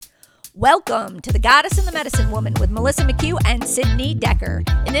Welcome to The Goddess and the Medicine Woman with Melissa McHugh and Sydney Decker.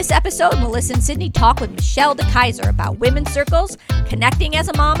 In this episode, Melissa and Sydney talk with Michelle DeKeyser about women's circles, connecting as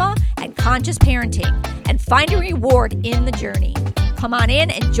a mama, and conscious parenting, and find a reward in the journey. Come on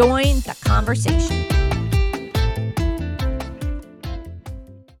in and join the conversation.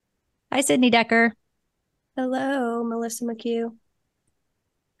 Hi, Sydney Decker. Hello, Melissa McHugh.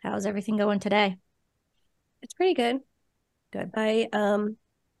 How's everything going today? It's pretty good. Good. I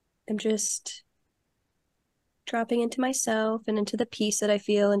am just dropping into myself and into the peace that I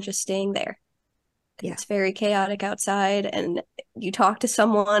feel and just staying there. Yeah. It's very chaotic outside and you talk to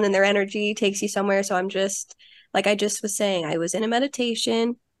someone and their energy takes you somewhere. So I'm just, like I just was saying, I was in a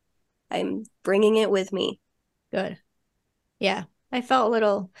meditation. I'm bringing it with me. Good. Yeah. I felt a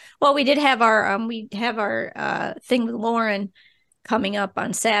little, well, we have our thing with Lauren coming up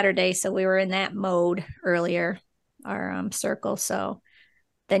on Saturday. So we were in that mode earlier, our circle. So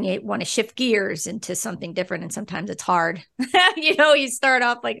then you want to shift gears into something different. And sometimes it's hard. You start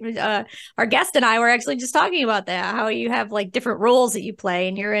off like our guest and I were actually just talking about that, how you have like different roles that you play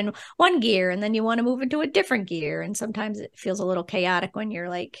and you're in one gear and then you want to move into a different gear. And sometimes it feels a little chaotic when you're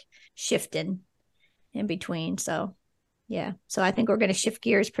like shifting in between. So yeah. So I think we're going to shift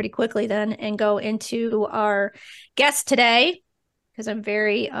gears pretty quickly then and go into our guest today, because I'm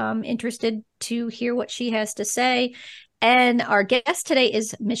very interested to hear what she has to say. And our guest today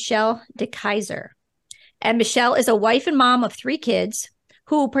is Michelle DeKeyser. And Michelle is a wife and mom of 3 kids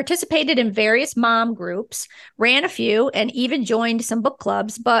who participated in various mom groups, ran a few, and even joined some book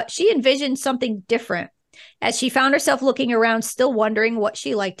clubs. But she envisioned something different as she found herself looking around, still wondering what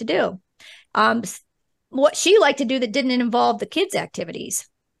she liked to do. What she liked to do that didn't involve the kids' activities.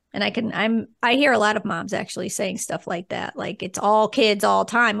 And I hear a lot of moms actually saying stuff like that, like it's all kids all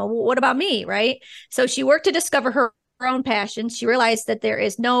time. Well, what about me, right? So she worked to discover her own passions. She realized that there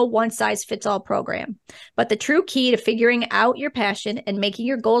is no one-size-fits-all program, but the true key to figuring out your passion and making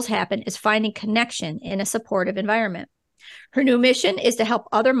your goals happen is finding connection in a supportive environment. Her new mission is to help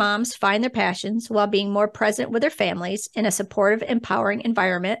other moms find their passions while being more present with their families in a supportive, empowering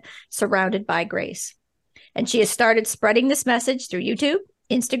environment surrounded by grace. And she has started spreading this message through YouTube,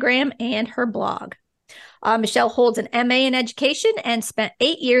 Instagram, and her blog. Michelle holds an MA in education and spent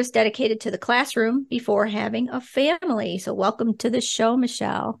 8 years dedicated to the classroom before having a family. So welcome to the show,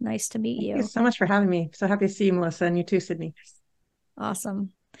 Michelle. Nice to meet you. Thank you so much for having me. So happy to see you, Melissa, and you too, Sydney.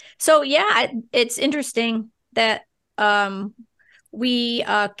 Awesome. So yeah, it's interesting that we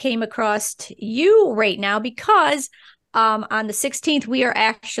came across you right now because on the 16th, we are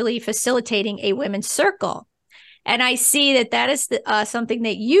actually facilitating a women's circle. And I see that is something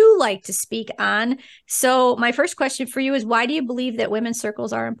that you like to speak on. So my first question for you is, why do you believe that women's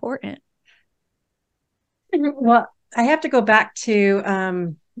circles are important? Well, I have to go back to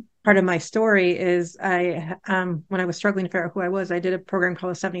part of my story is when I was struggling to figure out who I was, I did a program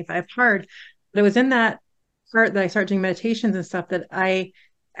called 75 Hard. But it was in that part that I started doing meditations and stuff that I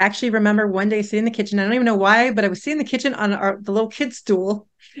actually remember one day sitting in the kitchen. I don't even know why, but I was sitting in the kitchen on the little kid stool.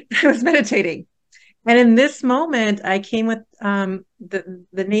 I was meditating. And in this moment, I came with the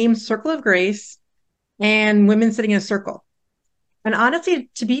name Circle of Grace and women sitting in a circle. And honestly,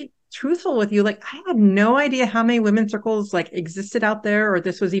 to be truthful with you, like I had no idea how many women's circles like existed out there, or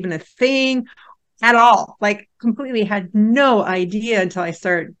this was even a thing at all. Like completely had no idea until I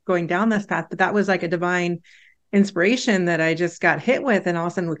started going down this path. But that was like a divine inspiration that I just got hit with. And all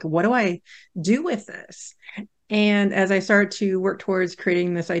of a sudden, like, what do I do with this? And as I started to work towards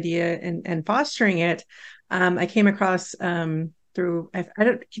creating this idea and fostering it, I came across through, I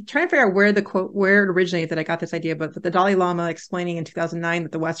don't trying to figure out where it originated that I got this idea, but the Dalai Lama explaining in 2009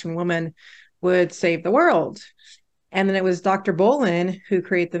 that the Western woman would save the world. And then it was Dr. Bolin who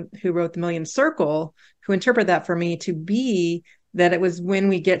wrote The Million Circle, who interpreted that for me to be that it was when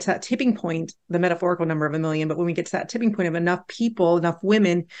we get to that tipping point, the metaphorical number of 1 million, but when we get to that tipping point of enough people, enough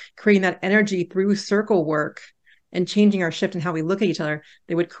women creating that energy through circle work and changing our shift in how we look at each other,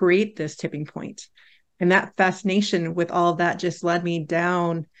 they would create this tipping point. And that fascination with all of that just led me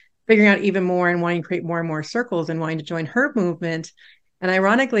down, figuring out even more and wanting to create more and more circles and wanting to join her movement. And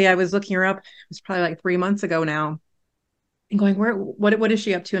ironically, I was looking her up, it was probably like 3 months ago now, and going, what is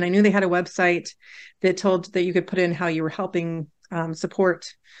she up to? And I knew they had a website that told that you could put in how you were helping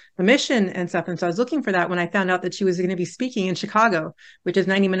support the mission and stuff. And so I was looking for that when I found out that she was going to be speaking in Chicago, which is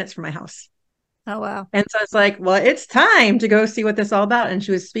 90 minutes from my house. Oh, wow. And so it's like, well, it's time to go see what this is all about. And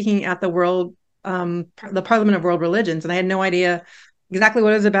she was speaking at the the Parliament of World Religions. And I had no idea exactly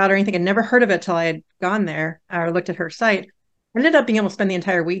what it was about or anything. I'd never heard of it till I had gone there or looked at her site. I ended up being able to spend the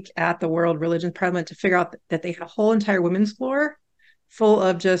entire week at the World Religions Parliament to figure out that they had a whole entire women's floor full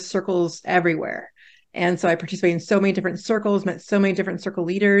of just circles everywhere. And so I participated in so many different circles, met so many different circle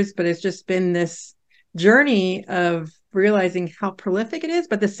leaders, but it's just been this journey of realizing how prolific it is,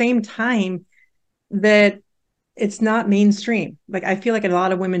 but at the same time that it's not mainstream. Like, I feel like a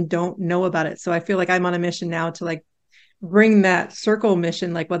lot of women don't know about it. So I feel like I'm on a mission now to like bring that circle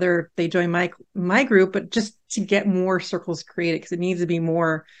mission, like whether they join my group, but just to get more circles created, because it needs to be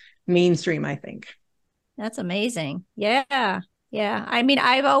more mainstream, I think. That's amazing. Yeah. Yeah. I mean,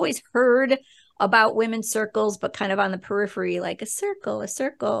 I've always heard about women's circles, but kind of on the periphery, like a circle,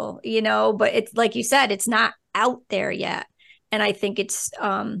 but it's like you said, it's not out there yet. And I think it's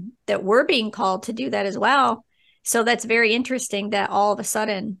that we're being called to do that as well. So that's very interesting that all of a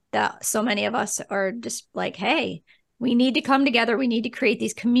sudden that so many of us are just like, hey, we need to come together. We need to create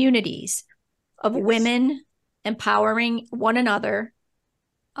these communities of Yes. women empowering one another,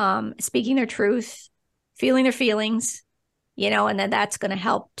 speaking their truth, feeling their feelings, and then that's going to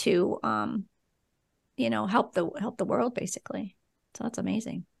help to, help the world basically. So that's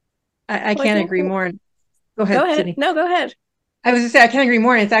amazing. I can't agree more. Go Go ahead, ahead. Sydney. No, go ahead. I was just say I can't agree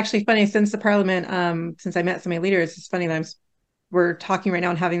more. And it's actually funny, since the parliament, since I met so many leaders, it's funny that we're talking right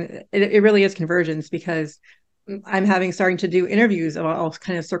now and having it really is convergence, because I'm starting to do interviews of all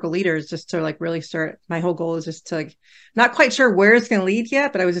kind of circle leaders, just to like really start. My whole goal is just to like, not quite sure where it's going to lead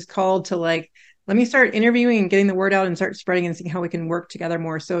yet, but I was just called to like, let me start interviewing and getting the word out and start spreading and seeing how we can work together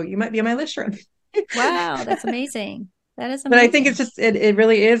more. So you might be on my list, Sharon. Wow, that's amazing. That is But I think amazing. it's just, it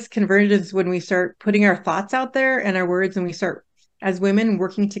really is convergence when we start putting our thoughts out there and our words, and we start as women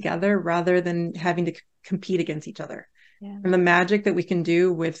working together rather than having to compete against each other. Yeah. And the magic that we can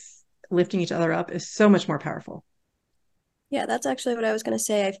do with lifting each other up is so much more powerful. Yeah, that's actually what I was going to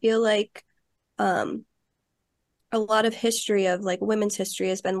say. I feel like a lot of history of like women's history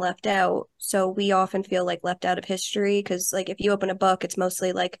has been left out. So we often feel like left out of history because like if you open a book, it's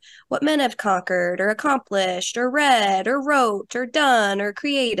mostly like what men have conquered or accomplished or read or wrote or done or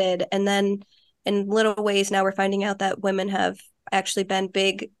created. And then in little ways now we're finding out that women have actually been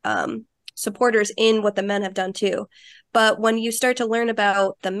big supporters in what the men have done too. But when you start to learn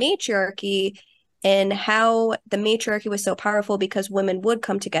about the matriarchy and how the matriarchy was so powerful because women would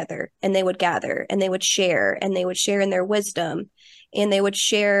come together and they would gather and they would share in their wisdom and they would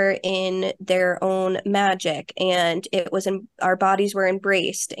share in their own magic, and it was in our bodies were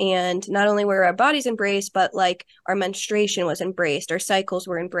embraced, and not only were our bodies embraced, but like our menstruation was embraced, our cycles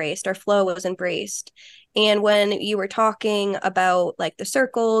were embraced, our flow was embraced. And when you were talking about like the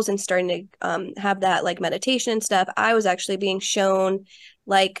circles and starting to have that like meditation and stuff, I was actually being shown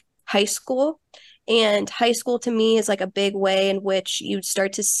like high school. And high school to me is like a big way in which you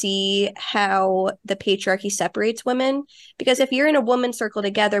start to see how the patriarchy separates women. Because if you're in a woman circle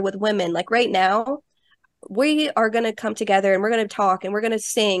together with women, like right now, we are going to come together and we're going to talk and we're going to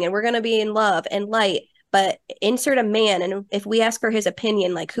sing and we're going to be in love and light. But insert a man, and if we ask for his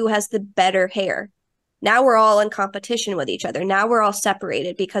opinion, like who has the better hair? Now we're all in competition with each other. Now we're all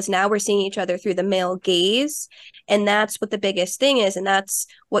separated because now we're seeing each other through the male gaze. And that's what the biggest thing is. And that's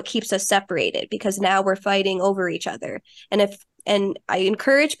what keeps us separated, because now we're fighting over each other. And I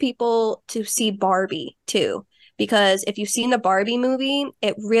encourage people to see Barbie too, because if you've seen the Barbie movie,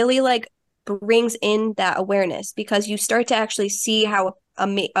 it really like brings in that awareness, because you start to actually see how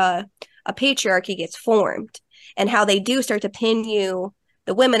a patriarchy gets formed and how they do start to pin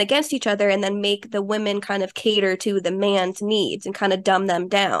the women against each other and then make the women kind of cater to the man's needs and kind of dumb them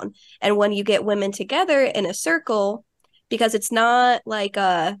down. And when you get women together in a circle, because it's not like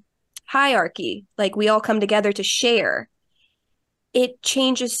a hierarchy, like we all come together to share, it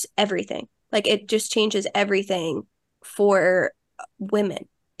changes everything. Like it just changes everything for women.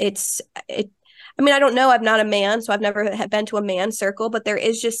 I mean, I don't know. I'm not a man, so I've never been to a man's circle, but there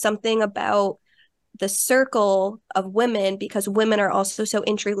is just something about the circle of women, because women are also so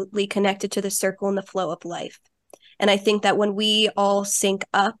intricately connected to the circle and the flow of life. And I think that when we all sync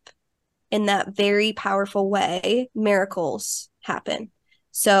up in that very powerful way, miracles happen.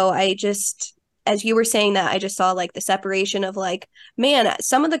 So I just, as you were saying that, I just saw like the separation of like, man,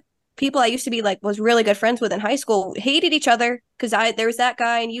 some of the people I used to be like was really good friends with in high school hated each other because there was that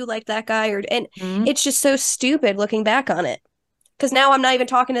guy and you liked that guy, and it's just so stupid looking back on it. Because now I'm not even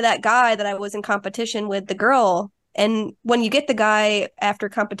talking to that guy that I was in competition with the girl. And when you get the guy after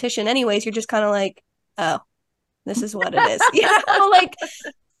competition anyways, you're just kind of like, oh, this is what it is. Like,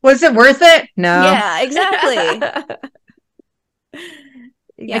 was it worth it? No. Yeah, exactly.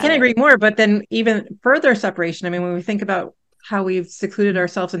 I can't agree more. But then even further separation. I mean, when we think about how we've secluded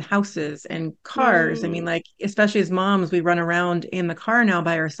ourselves in houses and cars, I mean, like, especially as moms, we run around in the car now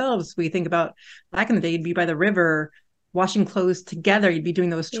by ourselves. We think about back in the day, you'd be by the river washing clothes together. You'd be doing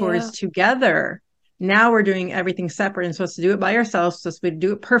those chores Yeah. together. Now we're doing everything separate and supposed to do it by ourselves, supposed to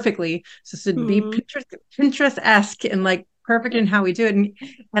do it perfectly, supposed to be Mhm. Pinterest-esque and like perfect in how we do it. And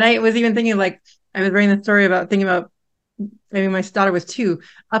I was even thinking, like, I was writing the story about thinking about, I mean, my daughter was 2,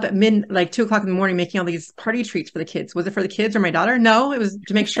 up at like 2 o'clock in the morning, making all these party treats for the kids. Was it for the kids or my daughter? No, it was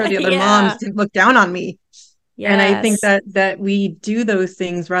to make sure the other moms Yeah. didn't look down on me. And I think Yes. that we do those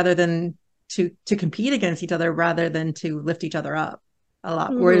things rather than to compete against each other, rather than to lift each other up a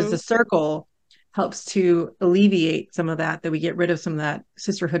lot. Whereas the Mhm. circle helps to alleviate some of that we get rid of some of that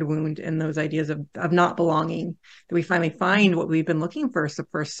sisterhood wound and those ideas of not belonging, that we finally find what we've been looking for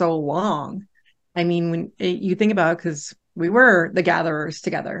so long. I mean, when you think about it, because we were the gatherers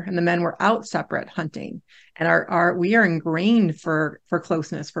together and the men were out separate hunting, and we are ingrained for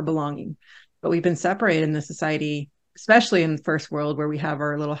closeness, for belonging, but we've been separated in the society, especially in the first world, where we have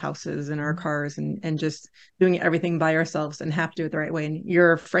our little houses and our cars, and just doing everything by ourselves and have to do it the right way. And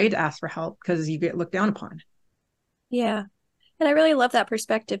you're afraid to ask for help because you get looked down upon. Yeah. And I really love that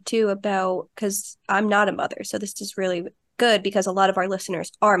perspective too about, because I'm not a mother. So this is really good because a lot of our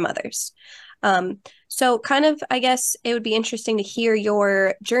listeners are mothers. So kind of, I guess it would be interesting to hear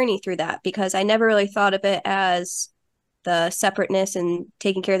your journey through that, because I never really thought of it as the separateness and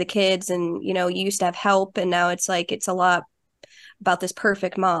taking care of the kids. And, you used to have help, and now it's like, it's a lot about this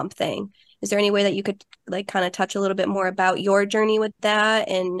perfect mom thing. Is there any way that you could like kind of touch a little bit more about your journey with that,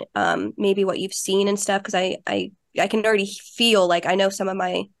 and maybe what you've seen and stuff? Because I can already feel like I know some of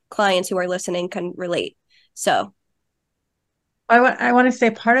my clients who are listening can relate. So, I want to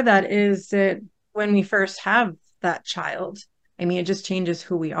say part of that is that when we first have that child, I mean, it just changes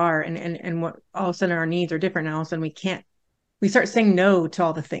who we are, and what all of a sudden our needs are different now. So we start saying no to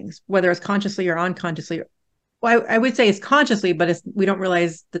all the things, whether it's consciously or unconsciously. Well, I would say it's consciously, but we don't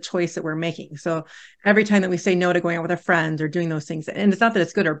realize the choice that we're making. So every time that we say no to going out with our friends or doing those things, and it's not that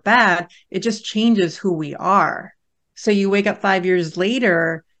it's good or bad, it just changes who we are. So you wake up 5 years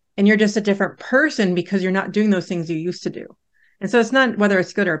later and you're just a different person because you're not doing those things you used to do. And so it's not whether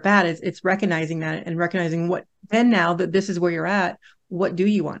it's good or bad, it's recognizing that and recognizing what, then now that this is where you're at, what do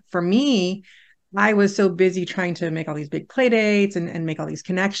you want? For me, I was so busy trying to make all these big play dates and make all these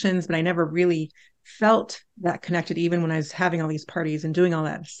connections, but I never really felt that connected, even when I was having all these parties and doing all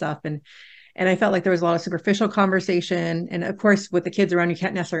that stuff. And I felt like there was a lot of superficial conversation. And of course, with the kids around, you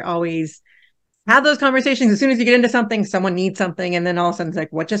can't necessarily always have those conversations. As soon as you get into something, someone needs something. And then all of a sudden it's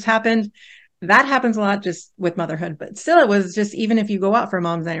like, what just happened? That happens a lot just with motherhood. But still, it was just, even if you go out for a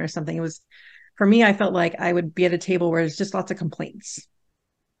mom's night or something, it was, for me, I felt like I would be at a table where there's just lots of complaints,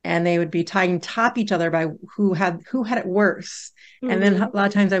 and they would be tying top each other by who had it worse. And then a lot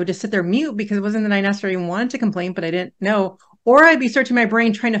of times I would just sit there mute, because it wasn't that I necessarily wanted to complain, but I didn't know. Or I'd be searching my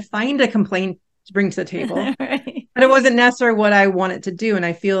brain trying to find a complaint to bring to the table, Right. but it wasn't necessarily what I wanted to do. And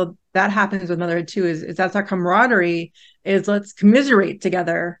I feel that happens with motherhood too, is that's our camaraderie, is let's commiserate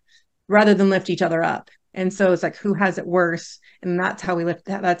together rather than lift each other up. And so it's like, who has it worse? And that's how we lift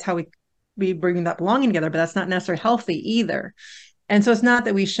that. That's how we bring that belonging together, but that's not necessarily healthy either. And so it's not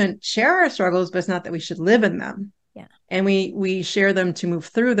that we shouldn't share our struggles, but it's not that we should live in them. Yeah. And we share them to move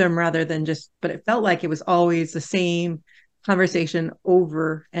through them rather than just, but it felt like it was always the same conversation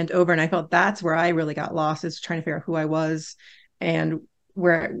over and over. And I felt that's where I really got lost, is trying to figure out who I was and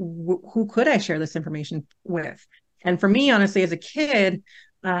who could I share this information with. And for me, honestly, as a kid,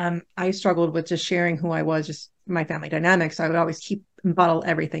 I struggled with just sharing who I was, just my family dynamics. I would always keep and bottle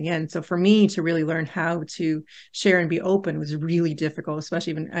everything in. So for me to really learn how to share and be open was really difficult,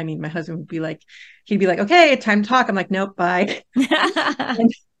 especially when, I mean, my husband would be like, he'd be like, okay, time to talk. I'm like, nope, bye.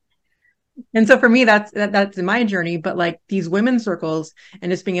 and, and so for me, that's in my journey, but like these women's circles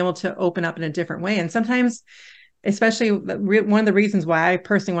and just being able to open up in a different way. And sometimes, especially one of the reasons why I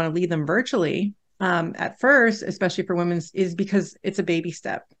personally want to lead them virtually, at first, especially for women's, is because it's a baby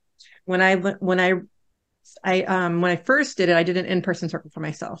step. When I first did it, I did an in-person circle for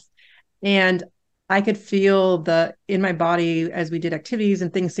myself, and I could feel in my body as we did activities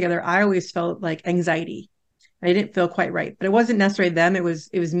and things together. I always felt like anxiety. I didn't feel quite right, but it wasn't necessarily them. It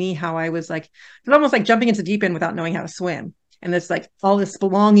was me, how I was like, it was almost like jumping into the deep end without knowing how to swim. And it's like all this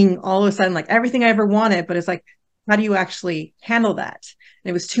belonging, all of a sudden, like everything I ever wanted, but it's like, how do you actually handle that? And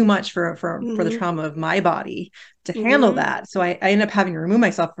it was too much for the trauma of my body to handle that. So I ended up having to remove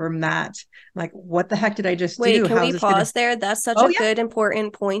myself from that. I'm like, what the heck did I just Wait, do? can How we is this gonna? pause there? That's such Oh a yeah. good,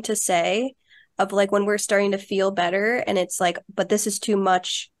 important point to say, of like when we're starting to feel better and it's like, but this is too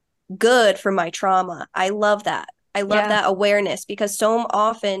much good for my trauma. I love that. I love Yeah. that awareness, because so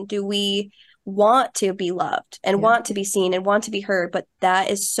often do we want to be loved and Yeah. want to be seen and want to be heard, but that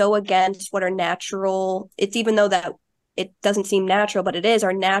is so against what our natural, it's, even though that it doesn't seem natural, but it is.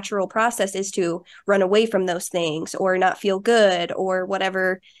 Our natural process is to run away from those things or not feel good or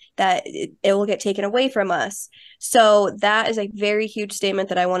whatever, that it will get taken away from us. So that is a very huge statement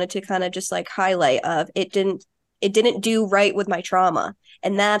that I wanted to kind of just like highlight of it didn't do right with my trauma.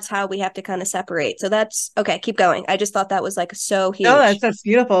 And that's how we have to kind of separate. So that's okay, keep going. I just thought that was like so No, huge. that's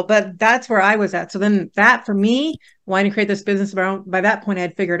beautiful. But that's where I was at. So then that for me, wanting to create this business of our own, by that point I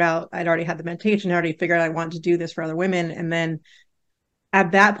had figured out, I'd already had the meditation, I already figured I wanted to do this for other women. And then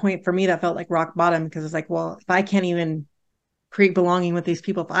at that point for me, that felt like rock bottom, because it's like, well, if I can't even create belonging with these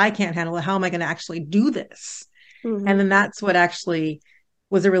people, if I can't handle it, how am I going to actually do this? And Mm-hmm. then that's what actually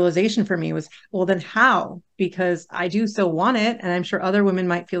was a realization for me was, well, then how? Because I do still want it. And I'm sure other women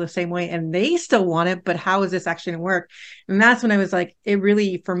might feel the same way and they still want it, but how is this actually going to work? And that's when I was like, it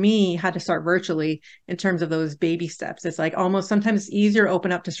really, for me, had to start virtually in terms of those baby steps. It's like almost sometimes it's easier to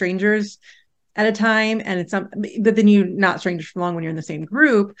open up to strangers at a time, and but then you not strangers for long when you're in the same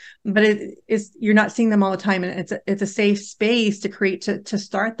group, but it is, you're not seeing them all the time, and it's a safe space to create, to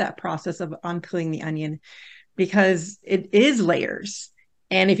start that process of unpeeling the onion, because it is layers.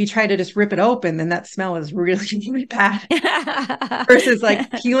 And if you try to just rip it open, then that smell is really, really bad versus like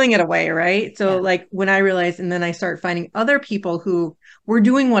peeling it away, right? So Yeah. like when I realized, and then I started finding other people who were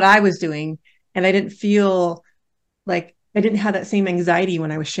doing what I was doing, and I didn't feel like I didn't have that same anxiety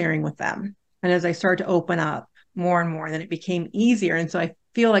when I was sharing with them. And as I started to open up more and more, then it became easier. And so I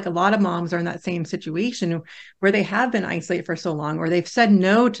feel like a lot of moms are in that same situation where they have been isolated for so long, or they've said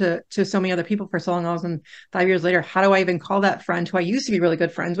no to so many other people for so long. All of a sudden, 5 years later, how do I even call that friend who I used to be really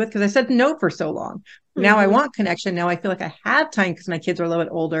good friends with? Because I said no for so long. Now I Mm-hmm. want connection. Now I feel like I have time because my kids are a little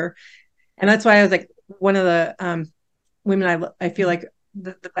bit older. And that's why I was like, one of the women I feel like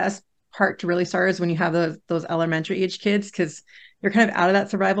the best part to really start is when you have those elementary age kids, because you're kind of out of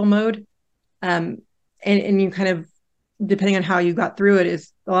that survival mode. um, and you kind of, depending on how you got through it,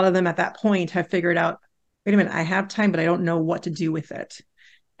 is a lot of them at that point have figured out, wait a minute, I have time but I don't know what to do with it.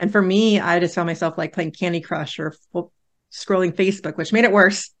 And for me, I just found myself like playing Candy Crush or scrolling Facebook, which made it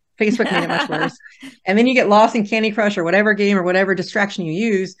worse. Facebook made it much worse. And then you get lost in Candy Crush or whatever game or whatever distraction you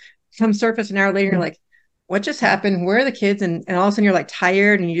use, come surface an hour later, you're like, what just happened? Where are the kids? And all of a sudden you're like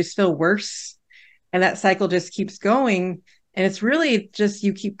tired and you just feel worse. And that cycle just keeps going. And it's really just,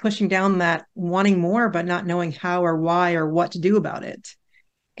 you keep pushing down that wanting more, but not knowing how or why or what to do about it.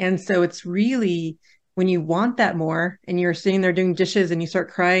 And so it's really, when you want that more and you're sitting there doing dishes and you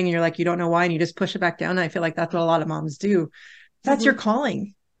start crying and you're like, you don't know why, and you just push it back down. And I feel like that's what a lot of moms do. That's Mm-hmm. your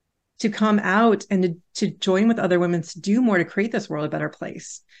calling, to come out and to join with other women to do more, to create this world a better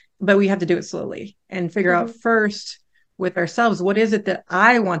place. But we have to do it slowly and figure out Mm-hmm. first with ourselves, what is it that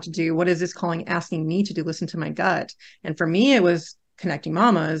I want to do? What is this calling asking me to do? Listen to my gut. And for me, it was connecting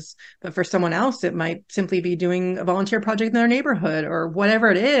mamas, but for someone else, it might simply be doing a volunteer project in their neighborhood or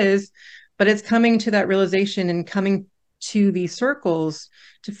whatever it is. But it's coming to that realization and coming to these circles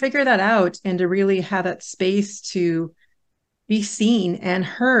to figure that out and to really have that space to be seen and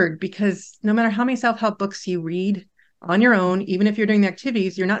heard, because no matter how many self-help books you read on your own, even if you're doing the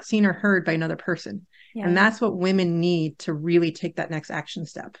activities, you're not seen or heard by another person. And Yeah. that's what women need to really take that next action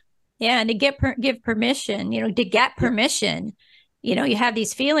step. Yeah, and to give permission, to get Yep. permission. You have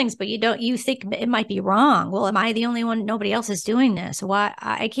these feelings, but you think it might be wrong. Well, am I the only one? Nobody else is doing this. Why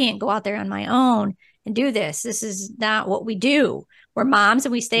I can't go out there on my own and do this. This is not what we do. We're moms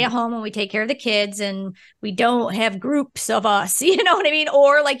and we stay at home and we take care of the kids and we don't have groups of us. You know what I mean?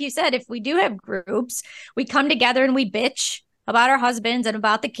 Or like you said, if we do have groups, we come together and we bitch about our husbands and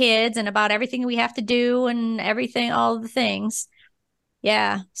about the kids and about everything we have to do and everything, all the things.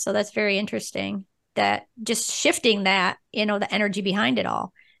 Yeah, so that's very interesting, that just shifting that, the energy behind it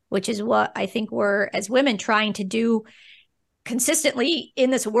all, which is what I think we're, as women, trying to do consistently in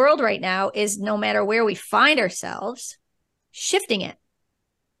this world right now, is no matter where we find ourselves, shifting it,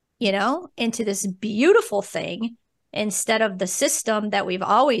 into this beautiful thing instead of the system that we've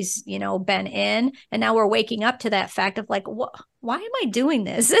always, been in. And now we're waking up to that fact of like, what? Why am I doing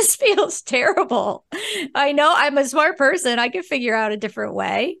this? This feels terrible. I know I'm a smart person. I can figure out a different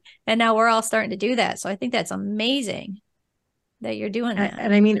way. And now we're all starting to do that. So I think that's amazing that you're doing that.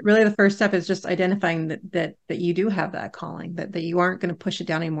 And I mean, really, the first step is just identifying that you do have that calling, that you aren't going to push it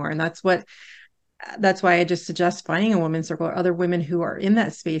down anymore. And that's why I just suggest finding a women's circle or other women who are in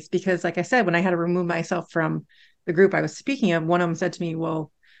that space. Because like I said, when I had to remove myself from the group I was speaking of, one of them said to me,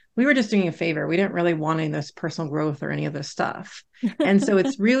 well, we were just doing a favor. We didn't really want any of this personal growth or any of this stuff. And so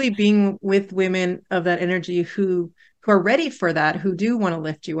it's really being with women of that energy who are ready for that, who do want to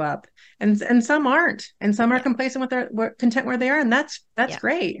lift you up. And some aren't, and some are Yeah. complacent with content where they are. And that's Yeah.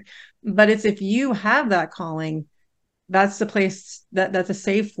 great. But it's, if you have that calling, that's the place that's a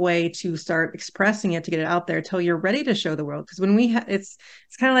safe way to start expressing it, to get it out there till you're ready to show the world. Because when it's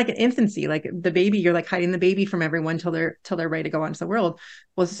kind of like an infancy, like the baby, you're like hiding the baby from everyone till they're ready to go onto the world.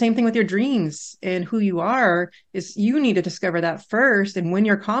 Well, it's the same thing with your dreams and who you are. Is you need to discover that first, and when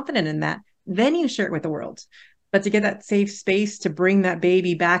you're confident in that, then you share it with the world. But to get that safe space to bring that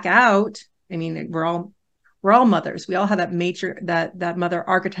baby back out, I mean, we're all mothers. We all have that mother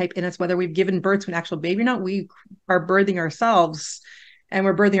archetype in us, whether we've given birth to an actual baby or not. We are birthing ourselves, and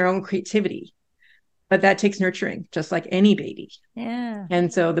we're birthing our own creativity. But that takes nurturing, just like any baby. Yeah.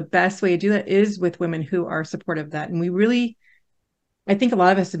 And so the best way to do that is with women who are supportive of that. And I think a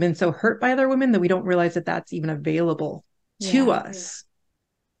lot of us have been so hurt by other women that we don't realize that that's even available to us.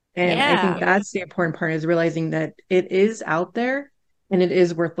 And I think that's the important part, is realizing that it is out there and it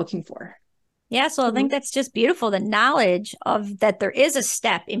is worth looking for. Yeah, so I think that's just beautiful, the knowledge of that there is a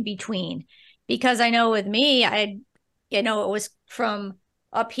step in between. Because I know with me, it was from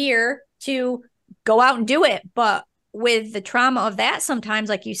up here to go out and do it. But with the trauma of that, sometimes,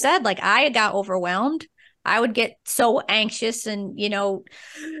 like you said, like I got overwhelmed. I would get so anxious and,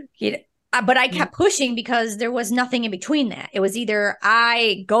 but I kept pushing because there was nothing in between that. It was either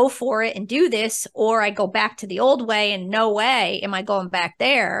I go for it and do this, or I go back to the old way, and no way am I going back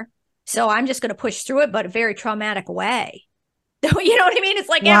there. So I'm just going to push through it, but a very traumatic way. You know what I mean? It's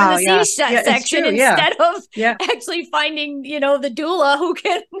like having the C-section instead of actually finding, the doula who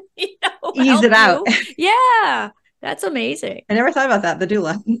can, ease it out. Yeah, that's amazing. I never thought about that, the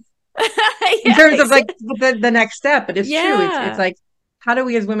doula. In terms of like the next step, but it's true. It's like, how do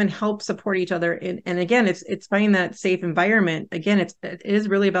we as women help support each other? And again, it's finding that safe environment. Again, it is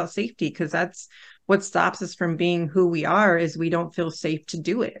really about safety, because that's what stops us from being who we are, is we don't feel safe to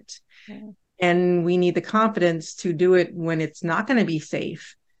do it. And we need the confidence to do it when it's not going to be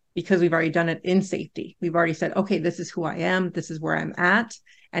safe, because we've already done it in safety. We've already said, okay, this is who I am. This is where I'm at.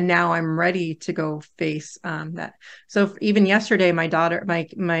 And now I'm ready to go face that. So even yesterday, my daughter,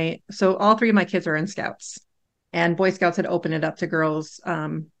 so all three of my kids are in Scouts, and Boy Scouts had opened it up to girls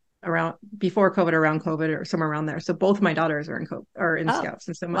around before COVID, around COVID, or somewhere around there. So both my daughters are in Scouts.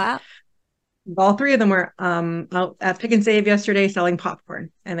 And so all three of them were out at Pick and Save yesterday selling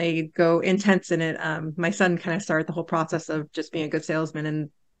popcorn, and they go intense in it. My son kind of started the whole process of just being a good salesman and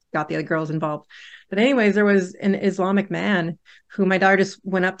got the other girls involved. But anyways, there was an Islamic man who my daughter just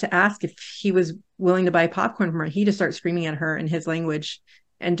went up to ask if he was willing to buy popcorn from her. He just started screaming at her in his language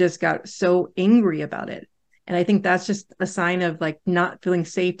and just got so angry about it. And I think that's just a sign of like not feeling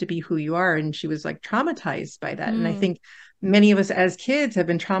safe to be who you are. And she was like traumatized by that. And I think many of us as kids have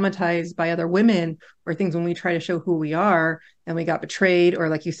been traumatized by other women or things when we try to show who we are, and we got betrayed, or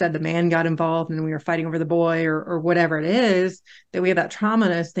like you said, the man got involved and we were fighting over the boy, or whatever it is, that we have that trauma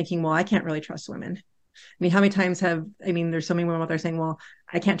in us thinking, well, I can't really trust women. I mean, how many times there's so many women out there saying, well,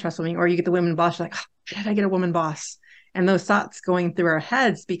 I can't trust women. Or you get the women boss, you're like, oh, did I get a woman boss? And those thoughts going through our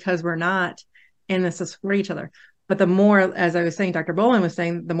heads because we're not in this to support each other. But the more, as I was saying, Dr. Boland was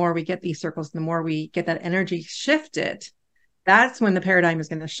saying, the more we get these circles, the more we get that energy shifted, that's when the paradigm is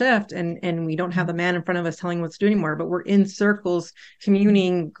going to shift, and we don't have the man in front of us telling what to do anymore, but we're in circles,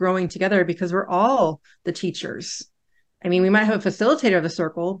 communing, growing together, because we're all the teachers. I mean, we might have a facilitator of the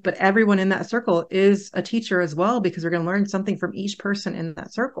circle, but everyone in that circle is a teacher as well, because we're going to learn something from each person in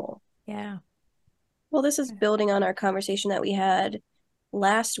that circle. Yeah. Well, this is building on our conversation that we had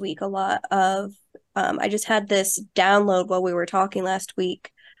last week. A lot of, I just had this download while we were talking last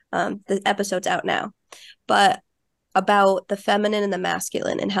week. The episode's out now, but about the feminine and the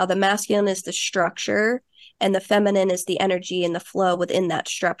masculine, and how the masculine is the structure and the feminine is the energy and the flow within that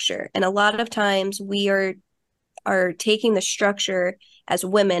structure. And a lot of times we are taking the structure as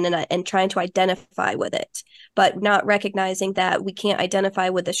women and trying to identify with it, but not recognizing that we can't identify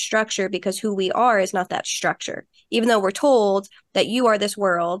with the structure because who we are is not that structure. Even though we're told that you are this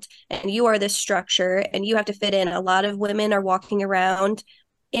world and you are this structure and you have to fit in, a lot of women are walking around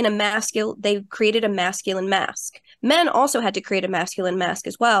in a masculine, they created a masculine mask. Men also had to create a masculine mask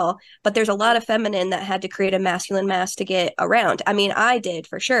as well, but there's a lot of feminine that had to create a masculine mask to get around. I mean, I did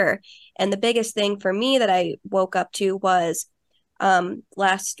for sure. And the biggest thing for me that I woke up to was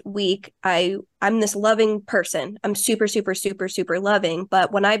last week, I'm this loving person. I'm super, super, super, super loving.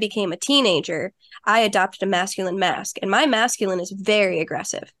 But when I became a teenager, I adopted a masculine mask, and my masculine is very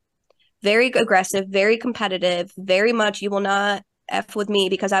aggressive, very competitive, very much, you will not F with me,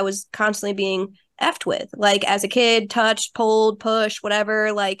 because I was constantly being F'd with, like as a kid, touched, pulled, pushed,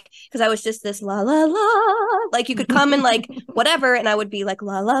 whatever, like, because I was just this la la la, like you could come and like whatever, and I would be like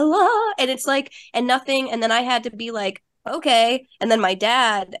la la la, and it's like, and nothing, and then I had to be like, okay, and then my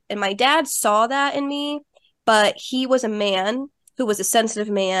dad saw that in me, but he was a man who was a sensitive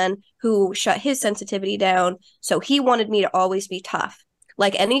man who shut his sensitivity down. So he wanted me to always be tough.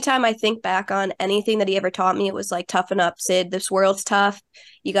 Like anytime I think back on anything that he ever taught me, it was like, toughen up, Sid. This world's tough.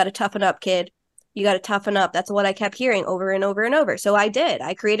 You got to toughen up, kid. You got to toughen up. That's what I kept hearing over and over and over. So I did.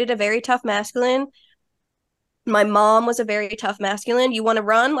 I created a very tough masculine. My mom was a very tough masculine. You want to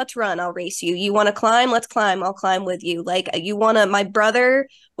run? Let's run. I'll race you. You want to climb? Let's climb. I'll climb with you. Like, you want to, my brother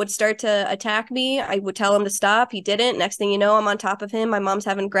would start to attack me. I would tell him to stop. He didn't. Next thing you know, I'm on top of him. My mom's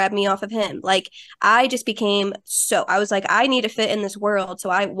having to grab me off of him. Like, I just became so, I was like, I need to fit in this world. So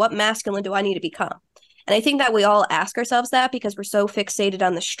what masculine do I need to become? And I think that we all ask ourselves that because we're so fixated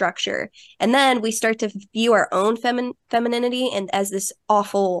on the structure. And then we start to view our own femininity and as this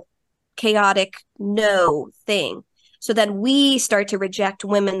awful, chaotic no thing. So then we start to reject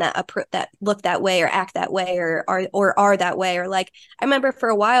women that look that way or act that way or are that way. Or like, I remember for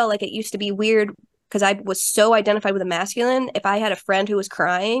a while, like it used to be weird because I was so identified with a masculine. If I had a friend who was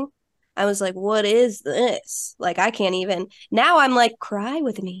crying, I was like, what is this? Like, I can't even. Now I'm like, cry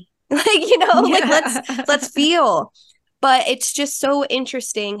with me. Like, like let's feel. But it's just so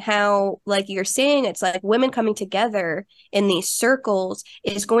interesting how, like you're saying, it's like women coming together in these circles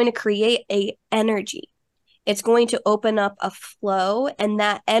is going to create a energy. It's going to open up a flow, and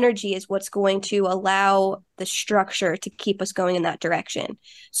that energy is what's going to allow the structure to keep us going in that direction.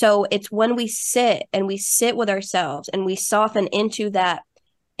 So it's when we sit with ourselves and we soften into that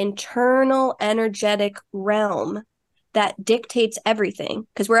internal energetic realm that dictates everything,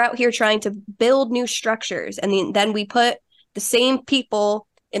 because we're out here trying to build new structures, and then we put the same people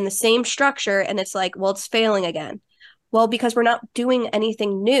in the same structure, and it's like, well, it's failing again. Well, because we're not doing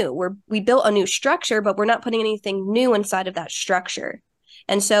anything new. We built a new structure, but we're not putting anything new inside of that structure.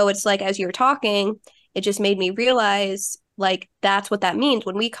 And so it's like, as you're talking, it just made me realize, like, that's what that means.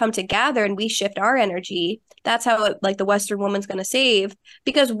 When we come together and we shift our energy, that's how like the Western woman's going to save,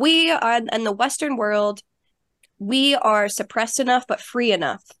 because we are in the Western world, we are suppressed enough but free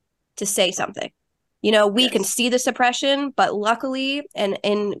enough to say something. We can see the suppression, but luckily and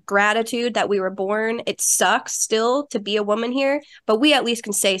in gratitude that we were born, it sucks still to be a woman here, but we at least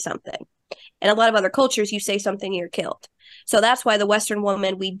can say something. And a lot of other cultures, you say something, you're killed. So that's why the Western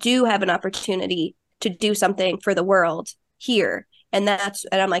woman, we do have an opportunity to do something for the world here. And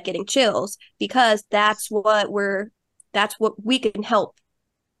I'm like getting chills, because that's what we can help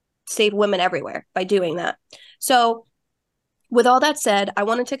save women everywhere by doing that. So with all that said, I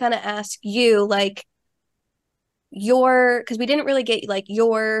wanted to kind of ask you, like, because we didn't really get like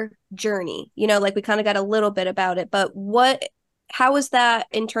your journey, like we kind of got a little bit about it, but how was that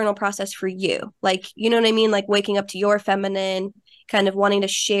internal process for you? Like, you know what I mean? Like waking up to your feminine, kind of wanting to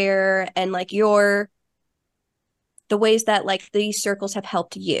share, and like the ways that like these circles have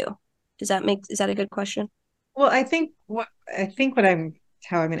helped you. Is that a good question? Well, I think how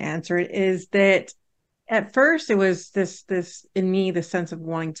I'm going to answer it is that at first it was this in me, the sense of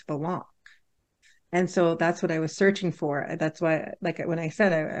wanting to belong. And so that's what I was searching for. That's why, like when I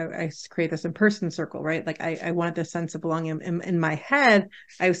said I create this in-person circle, right? Like I wanted this sense of belonging. In my head,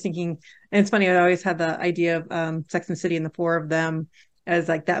 I was thinking, and it's funny, I always had the idea of Sex and the City and the four of them as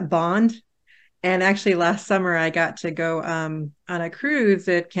like that bond. And actually last summer I got to go on a cruise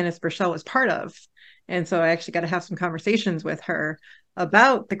that Candice Burchell was part of. And so I actually got to have some conversations with her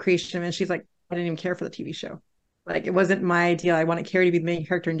about the creation. And she's like, I didn't even care for the TV show. Like, it wasn't my idea. I wanted Carrie to be the main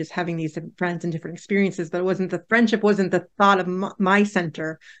character and just having these different friends and different experiences, but the friendship wasn't the thought of my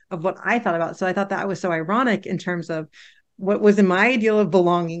center of what I thought about. So I thought that was so ironic in terms of what was in my ideal of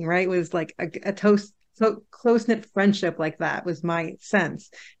belonging, right? Was like a close-knit friendship like that was my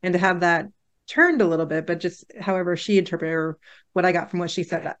sense. And to have that turned a little bit, but just however she interpreted, or what I got from what she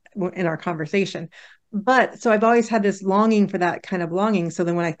said in our conversation. But so I've always had this longing for that kind of longing. So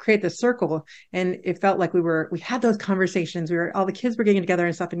then when I create this circle, and it felt like we had those conversations, all the kids were getting together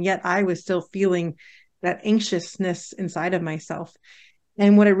and stuff, and yet I was still feeling that anxiousness inside of myself.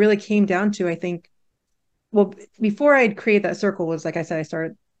 And what it really came down to, I think, well, before I'd create that circle was, like I said,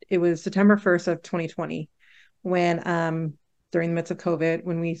 it was September 1st of 2020 when during the midst of COVID,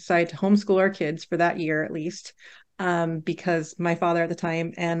 when we decided to homeschool our kids for that year at least. Because my father at the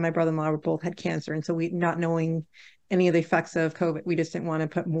time and my brother-in-law both had cancer. And so not knowing any of the effects of COVID, we just didn't want to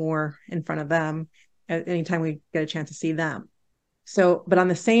put more in front of them at any time we get a chance to see them. So, but on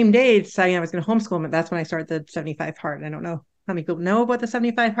the same day, deciding I was going to homeschool them, that's when I started the 75 hard. I don't know how many people know what the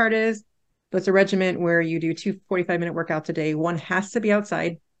 75 hard is, but it's a regimen where you do 2 45-minute workouts a day. One has to be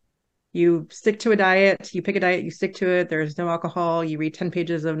outside. You stick to a diet, you pick a diet, you stick to it. There's no alcohol. You read 10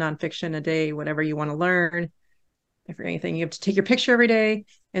 pages of nonfiction a day, whatever you want to learn. For anything, you have to take your picture every day.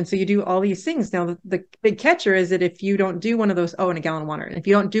 And so you do all these things. Now, the big catcher is that if you don't do one of those, and a gallon of water. And if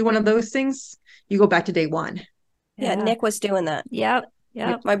you don't do one of those things, you go back to day one. Yeah, Nick was doing that. Yep.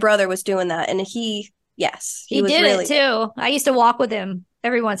 My brother was doing that. And he was did really... it too. I used to walk with him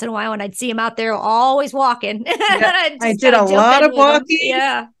every once in a while, and I'd see him out there always walking. I did a lot of walking.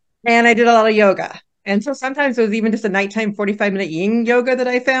 Yeah. And I did a lot of yoga. And so sometimes it was even just a nighttime 45-minute yin yoga that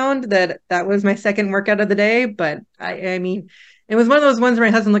I found that was my second workout of the day. But I mean, it was one of those ones where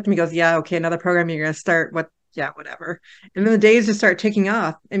my husband looked at me and goes, yeah, okay, another program you're going to start. Whatever. And then the days just start ticking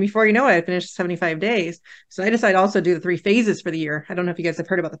off. And before you know it, I finished 75 days. So I decided also to do the 3 phases for the year. I don't know if you guys have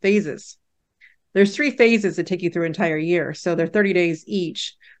heard about the phases. There's 3 phases that take you through an entire year. So they're 30 days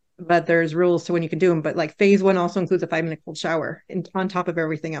each, but there's rules to when you can do them. But like phase 1 also includes a 5-minute cold shower on top of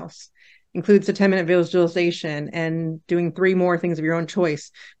everything else. Includes a 10-minute visualization and doing 3 more things of your own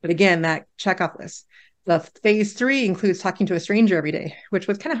choice. But again, that checkoff list. The phase 3 includes talking to a stranger every day, which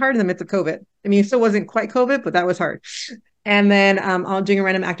was kind of hard in the midst of COVID. I mean, it still wasn't quite COVID, but that was hard. And then I'm doing a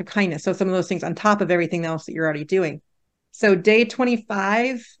random act of kindness. So some of those things on top of everything else that you're already doing. So day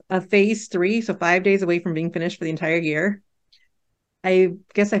 25 of phase 3, so 5 days away from being finished for the entire year. I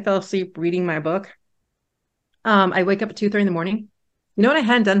guess I fell asleep reading my book. I wake up at 2:30 in the morning. You know what I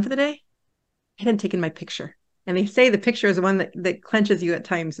hadn't done for the day? I hadn't taken my picture. And they say the picture is the one that clenches you at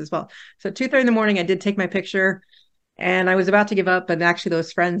times as well. So at 2:30 in the morning, I did take my picture, and I was about to give up, but actually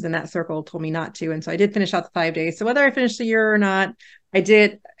those friends in that circle told me not to. And so I did finish out the 5 days. So whether I finished the year or not, I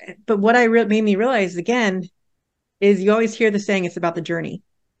did. But what made me realize again is you always hear the saying, it's about the journey.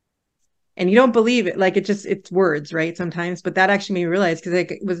 And you don't believe it. Like it's words, right? Sometimes, but that actually made me realize, because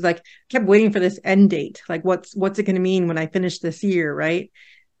it was like, kept waiting for this end date. Like what's it going to mean when I finish this year? Right.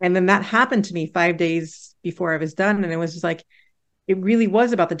 And then that happened to me 5 days before I was done. And it was just like, it really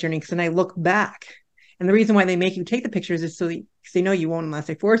was about the journey. Because then I look back, and the reason why they make you take the pictures is because they know you won't unless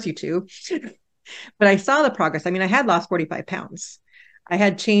they force you to. But I saw the progress. I mean, I had lost 45 pounds. I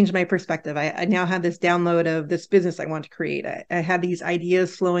had changed my perspective. I now had this download of this business I want to create. I had these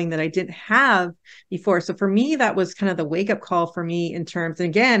ideas flowing that I didn't have before. So for me, that was kind of the wake up call for me in terms. And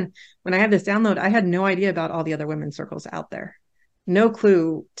again, when I had this download, I had no idea about all the other women's circles out there. No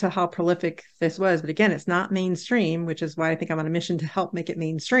clue to how prolific this was. But again, it's not mainstream, which is why I think I'm on a mission to help make it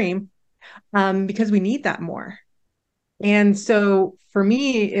mainstream, because we need that more. And so for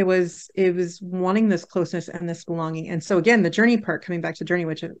me, it was wanting this closeness and this belonging. And so again, the journey part, coming back to journey,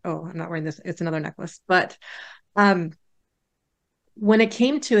 which, I'm not wearing this, it's another necklace. But when it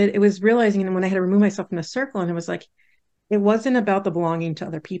came to it, it was realizing, and when I had to remove myself from the circle, and it was like, it wasn't about the belonging to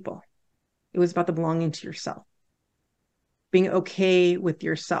other people. It was about the belonging to yourself, being okay with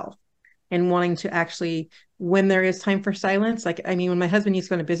yourself, and wanting to actually, when there is time for silence, like, I mean, when my husband used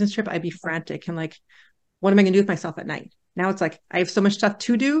to go on a business trip, I'd be frantic and like, what am I going to do with myself at night? Now it's like, I have so much stuff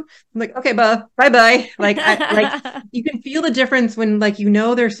to do. I'm like, okay, bye-bye. Like you can feel the difference when, like,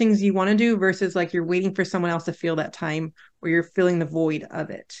 there's things you want to do versus like you're waiting for someone else to feel that time, or you're feeling the void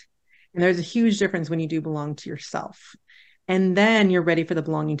of it. And there's a huge difference when you do belong to yourself. And then you're ready for the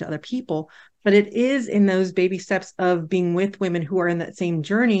belonging to other people. But it is in those baby steps of being with women who are in that same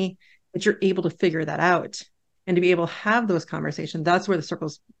journey that you're able to figure that out and to be able to have those conversations. That's where the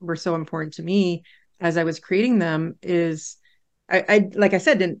circles were so important to me as I was creating them. Is I like I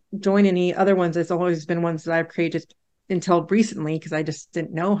said, didn't join any other ones. It's always been ones that I've created until recently, because I just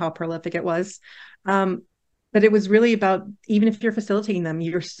didn't know how prolific it was. But it was really about, even if you're facilitating them,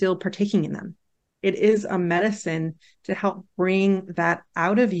 you're still partaking in them. It is a medicine to help bring that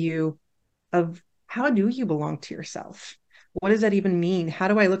out of you, of how do you belong to yourself? What does that even mean? How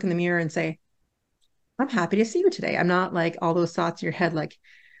do I look in the mirror and say, I'm happy to see you today? I'm not like all those thoughts in your head, like,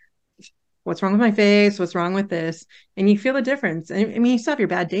 what's wrong with my face? What's wrong with this? And you feel the difference. And I mean, you still have your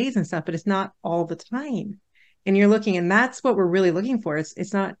bad days and stuff, but it's not all the time. And you're looking, and that's what we're really looking for.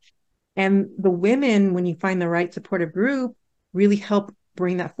 It's not, and the women, when you find the right supportive group, really help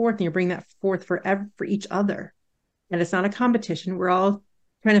bring that forth, and you bring that forth for each other. And it's not a competition. We're all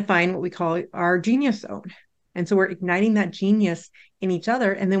trying to find what we call our genius zone. And so we're igniting that genius in each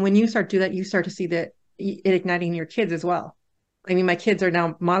other. And then when you start to do that, you start to see that it igniting your kids as well. I mean, my kids are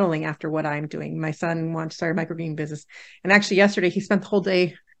now modeling after what I'm doing. My son wants to start a microgreen business. And actually yesterday, he spent the whole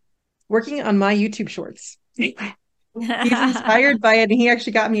day working on my YouTube shorts. He's inspired by it. And he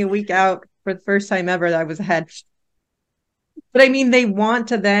actually got me a week out for the first time ever that I was ahead. But I mean, they want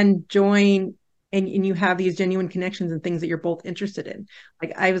to then join, and you have these genuine connections and things that you're both interested in.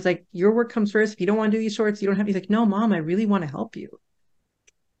 Like, I was like, your work comes first. If you don't want to do these shorts, you don't have. He's like, no, Mom, I really want to help you.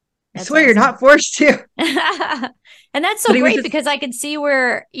 That's, I swear, awesome. You're not forced to. And that's so great, because I can see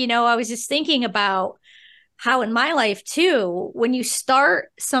where, I was just thinking about how in my life too, when you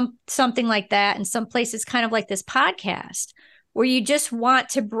start something like that in some places, kind of like this podcast, where you just want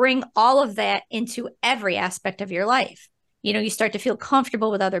to bring all of that into every aspect of your life. You know, you start to feel comfortable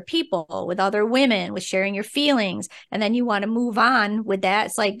with other people, with other women, with sharing your feelings, and then you want to move on with that.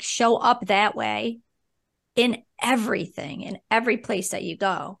 It's like show up that way in everything, in every place that you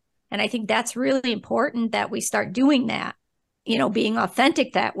go. And I think that's really important that we start doing that. You know, being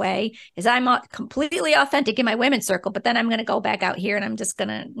authentic that way is I'm completely authentic in my women's circle, but then I'm going to go back out here and I'm just going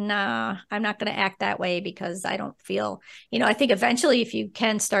to, nah, I'm not going to act that way because I don't feel, you know, I think eventually if you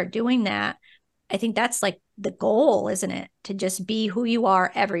can start doing that, I think that's like the goal, isn't it? To just be who you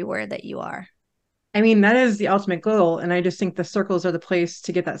are everywhere that you are. I mean, that is the ultimate goal. And I just think the circles are the place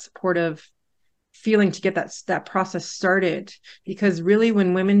to get that supportive feeling, to get that process started. Because really,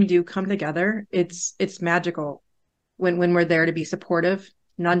 when women do come together, it's magical when we're there to be supportive,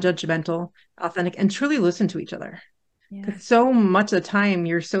 non-judgmental, authentic, and truly listen to each other. Because so much of the time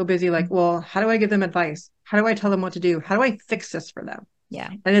you're so busy, like, well, how do I give them advice? How do I tell them what to do? How do I fix this for them? Yeah.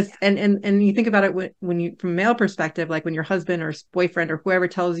 And it's and you think about it when you, from a male perspective, like when your husband or boyfriend or whoever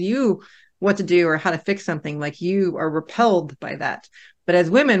tells you what to do or how to fix something, like you are repelled by that. But as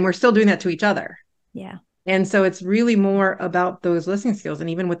women, we're still doing that to each other. Yeah. And so it's really more about those listening skills.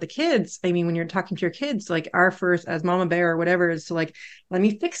 And even with the kids, I mean, when you're talking to your kids, like our first as mama bear or whatever is to like, let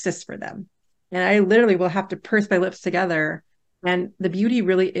me fix this for them. And I literally will have to purse my lips together. And the beauty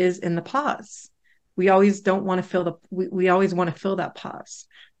really is in the pause. We always don't want to we always want to fill that pause.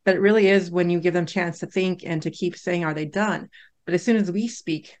 But it really is when you give them a chance to think and to keep saying, are they done? But as soon as we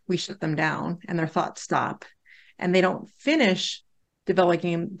speak, we shut them down and their thoughts stop and they don't finish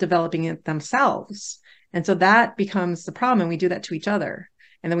developing it themselves. And so that becomes the problem. And we do that to each other.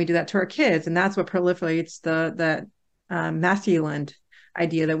 And then we do that to our kids. And that's what proliferates the masculine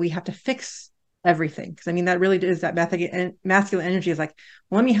idea that we have to fix everything. Because I mean, that really is that masculine energy is like,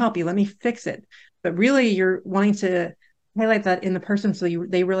 well, let me help you. Let me fix it. But really, you're wanting to highlight that in the person so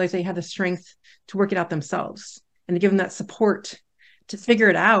they realize they have the strength to work it out themselves and to give them that support to figure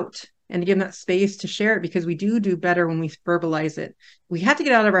it out and to give them that space to share it, because we do better when we verbalize it. We have to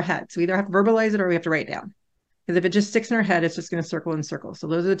get out of our heads. We either have to verbalize it or we have to write it down. Because if it just sticks in our head, it's just going to circle and circle. So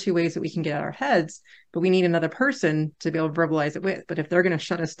those are the two ways that we can get out of our heads, but we need another person to be able to verbalize it with. But if they're going to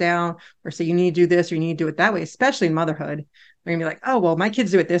shut us down or say, you need to do this or you need to do it that way, especially in motherhood, we're going to be like, oh, well, my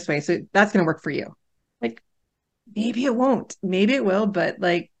kids do it this way, so that's going to work for you. Like, maybe it won't, maybe it will, but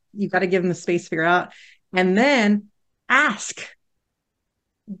like, you got to give them the space to figure out. And then ask,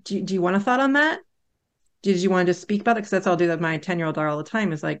 do you want a thought on that? Did you want to just speak about it? Because that's all I do with my 10-year-old daughter all the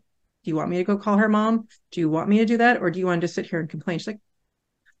time is like, do you want me to go call her mom? Do you want me to do that? Or do you want to just sit here and complain? She's like,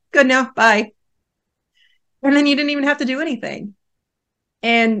 good now, bye. And then you didn't even have to do anything.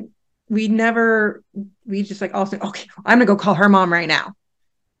 And we just like all say, okay, I'm going to go call her mom right now.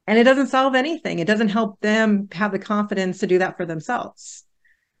 And it doesn't solve anything. It doesn't help them have the confidence to do that for themselves.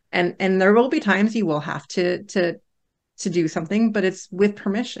 And there will be times you will have to do something, but it's with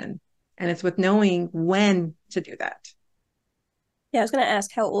permission and it's with knowing when to do that. Yeah, I was going to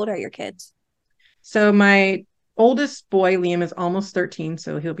ask, how old are your kids? So my oldest boy, Liam, is almost 13.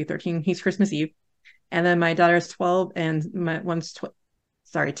 So he'll be 13. He's Christmas Eve. And then my daughter is 12 and my one's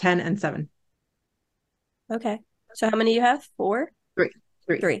 10 and 7. Okay. So how many do you have? 4? Three.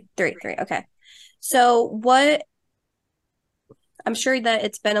 Three. Okay. So I'm sure that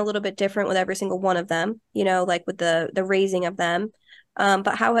it's been a little bit different with every single one of them, you know, like with the raising of them.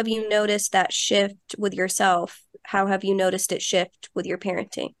 But how have you noticed that shift with yourself? How have you noticed it shift with your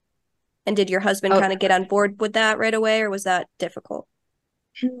parenting? And did your husband kind of get on board with that right away, or was that difficult?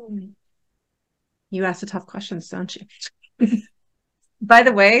 You ask the tough questions, don't you? By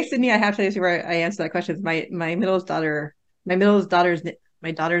the way, Sydney, I have to tell you where I answer that question. My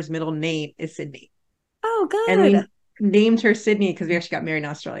daughter's middle name is Sydney. Oh, good. And we named her Sydney because we actually got married in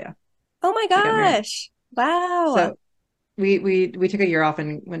Australia. Oh my gosh. Wow. So we took a year off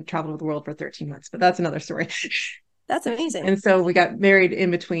and traveled the world for 13 months, but that's another story. That's amazing. And so we got married in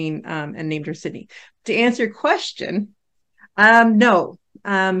between and named her Sydney. To answer your question, no.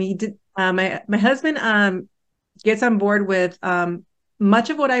 He did my husband gets on board with much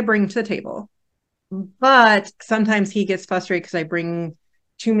of what I bring to the table, but sometimes he gets frustrated because I bring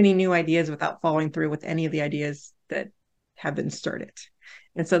too many new ideas without following through with any of the ideas that have been started.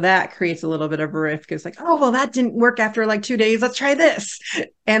 And so that creates a little bit of a rift because like, oh, well, that didn't work after like 2 days. Let's try this.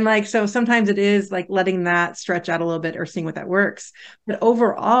 And like, so sometimes it is like letting that stretch out a little bit or seeing what that works. But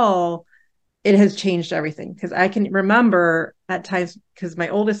overall, it has changed everything because I can remember at times because my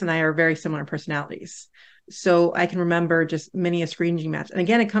oldest and I are very similar personalities. So I can remember just many a screaming match. And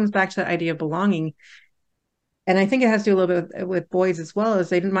again, it comes back to that idea of belonging. And I think it has to do a little bit with boys as well, as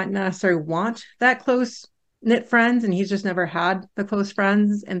they might not necessarily want that close knit friends, and he's just never had the close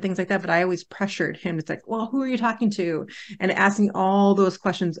friends and things like that. But I always pressured him. It's like, well, who are you talking to? And asking all those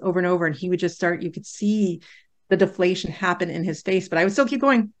questions over and over. And he would just start, you could see the deflation happen in his face, but I would still keep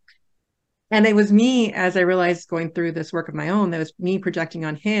going. And it was me, as I realized going through this work of my own, that was me projecting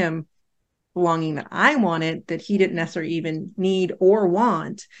on him belonging that I wanted that he didn't necessarily even need or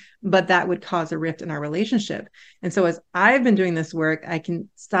want, but that would cause a rift in our relationship. And so as I've been doing this work, I can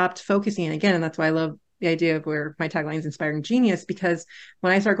stop focusing again. And that's why I love the idea of where my tagline is inspiring genius, because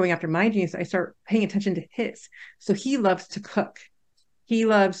when I start going after my genius, I start paying attention to his. So he loves to cook. He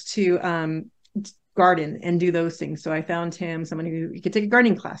loves to garden and do those things. So I found him someone who you could take a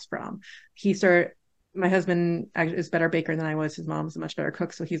gardening class from. He started, my husband is a better baker than I was. His mom's a much better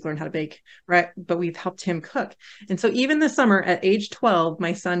cook, so he's learned how to bake, right? But we've helped him cook. And so even this summer at age 12,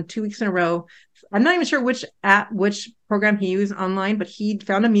 my son, 2 weeks in a row, I'm not even sure which program he used online, but he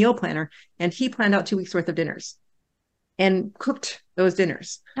found a meal planner and he planned out 2 weeks worth of dinners and cooked those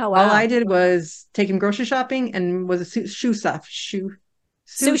dinners. Oh, wow. All I did was take him grocery shopping and was a sous chef.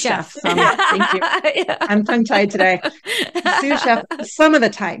 Thank you. Yeah. I'm tongue-tied today. Sous chef some of the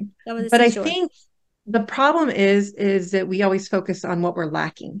time. But I think the problem is that we always focus on what we're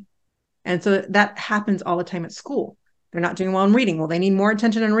lacking. And so that happens all the time at school. They're not doing well in reading. Well, they need more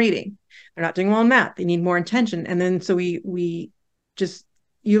attention in reading. They're not doing well in math. They need more attention. And then so we just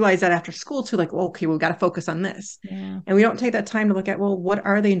utilize that after school too, like, well, okay, we've got to focus on this. Yeah. And we don't take that time to look at, well, what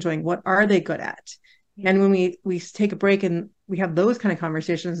are they enjoying? What are they good at? And when we take a break and we have those kind of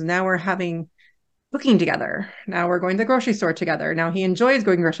conversations, now we're having cooking together. Now we're going to the grocery store together. Now he enjoys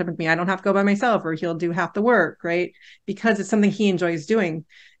going grocery shopping with me. I don't have to go by myself, or he'll do half the work, right? Because it's something he enjoys doing.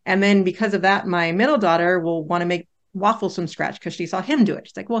 And then because of that, my middle daughter will want to make waffles from scratch because she saw him do it.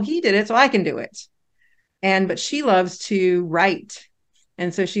 She's like, well, he did it, so I can do it. But she loves to write.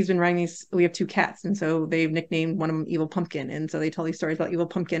 And so she's been writing these. We have 2 cats. And so they've nicknamed one of them Evil Pumpkin. And so they tell these stories about Evil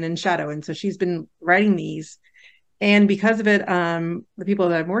Pumpkin and Shadow. And so she's been writing these. And because of it, the people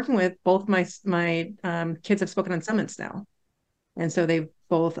that I'm working with, both my kids have spoken on summits now. And so they've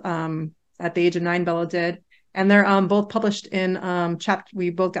both, at the age of 9, Bella did. And they're both published in we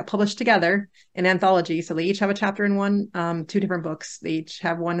both got published together in anthology. So they each have a chapter in one, 2 different books. They each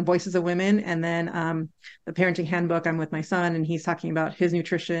have one, Voices of Women, and then the Parenting Handbook. I'm with my son, and he's talking about his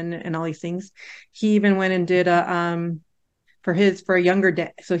nutrition and all these things. He even went and did for a younger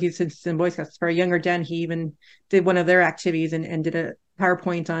den. So he's in Boy Scouts. For a younger den, he even did one of their activities and did a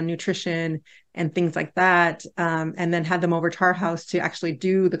PowerPoint on nutrition and things like that. And then had them over to our house to actually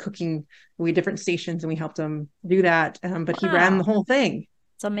do the cooking. We had different stations and we helped him do that. But he ran the whole thing.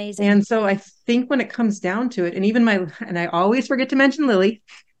 It's amazing. And so I think when it comes down to it, and even and I always forget to mention Lily.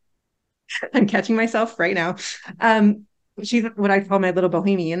 I'm catching myself right now. She's what I call my little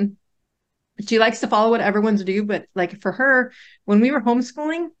bohemian. She likes to follow what everyone's do, but like for her, when we were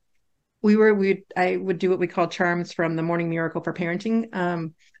homeschooling, I would do what we call charms from the Morning Miracle for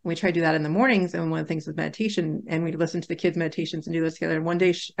Parenting. We try to do that in the mornings, and one of the things was meditation, and we'd listen to the kids' meditations and do this together. And one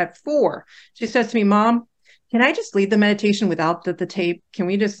day at 4, she says to me, "Mom, can I just lead the meditation without the tape? Can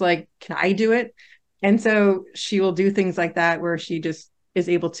I do it?" And so she will do things like that where she just is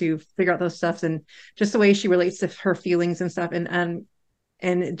able to figure out those stuffs, and just the way she relates to her feelings and stuff. And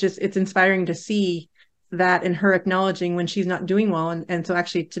it's inspiring to see that in her acknowledging when she's not doing well. And so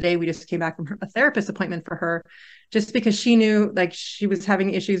actually today we just came back from a therapist appointment for her, just because she knew like she was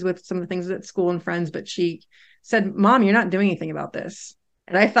having issues with some of the things at school and friends, but she said, "Mom, you're not doing anything about this."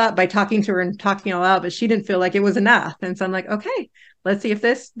 And I thought by talking to her and talking all out, but she didn't feel like it was enough. And so I'm like, okay, let's see if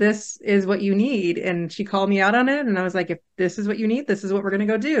this is what you need. And she called me out on it. And I was like, if this is what you need, this is what we're going to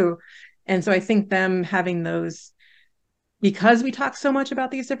go do. And so I think them having those, because we talk so much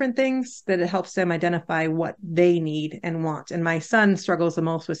about these different things, that it helps them identify what they need and want. And my son struggles the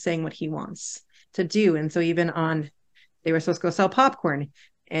most with saying what he wants to do. And so even they were supposed to go sell popcorn,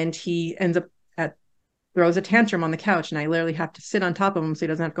 and he ends up throws a tantrum on the couch, and I literally have to sit on top of him so he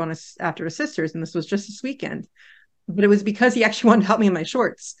doesn't have to go after his sisters. And this was just this weekend, but it was because he actually wanted to help me in my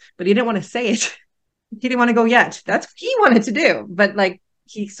shorts, but he didn't want to say it. He didn't want to go yet. That's what he wanted to do. But like,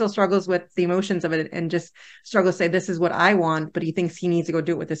 he still struggles with the emotions of it and just struggles to say, this is what I want, but he thinks he needs to go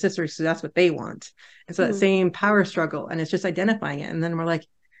do it with his sisters, so that's what they want. And so that same power struggle, and it's just identifying it. And then we're like,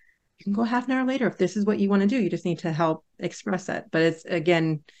 you can go half an hour later if this is what you want to do. You just need to help express it. But it's,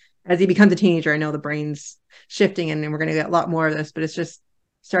 again, as he becomes a teenager, I know the brain's shifting, and we're going to get a lot more of this, but it's just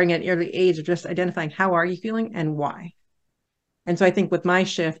starting at an early age of just identifying how are you feeling and why. And so I think with my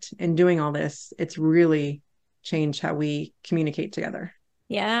shift in doing all this, it's really changed how we communicate together.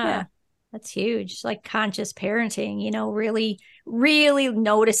 Yeah. That's huge. Like conscious parenting, really, really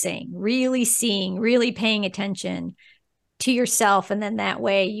noticing, really seeing, really paying attention to yourself. And then that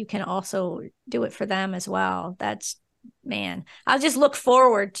way you can also do it for them as well. That's, man, I'll just look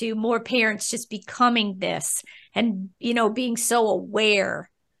forward to more parents just becoming this and, being so aware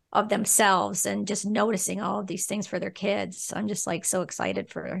of themselves and just noticing all of these things for their kids. I'm just like so excited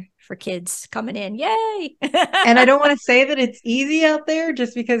for kids coming in. Yay. And I don't want to say that it's easy out there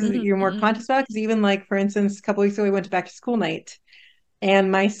just because you're more Mm-hmm. conscious about it. Because even like, for instance, a couple weeks ago, we went to back to school night, and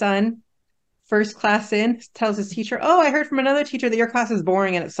my son, first class in, tells his teacher, "Oh, I heard from another teacher that your class is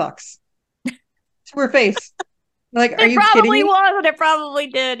boring and it sucks." To her face. Like, are It you kidding probably me? was, and it probably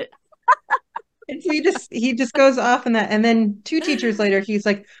did. And so he just goes off in that. And then 2 teachers later, he's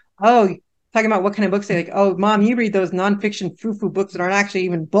like, "Oh, talking about what kind of books they like. Oh, mom, you read those nonfiction foo-foo books that aren't actually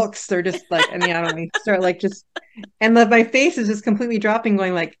even books. They're just like," I mean, I don't know. Start like just, and my face is just completely dropping,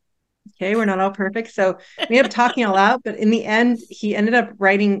 going like, okay, we're not all perfect. So we ended up talking all out, but in the end, he ended up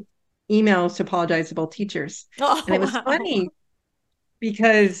writing emails to apologize to both teachers. Oh, And it was wow. funny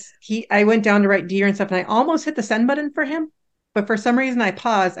because I went down to write dear and stuff, and I almost hit the send button for him. But for some reason, I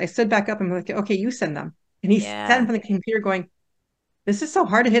paused. I stood back up and was like, okay, you send them. And he sat in Yeah. front of the computer going, this is so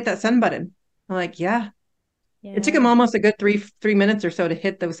hard to hit that send button. I'm like, yeah. It took him Yeah. almost a good three minutes or so to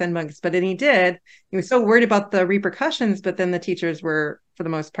hit those send buttons, but then he did. He was so worried about the repercussions, but then the teachers were, for the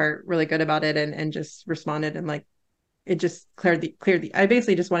most part, really good about it and just responded, and like it just cleared the. I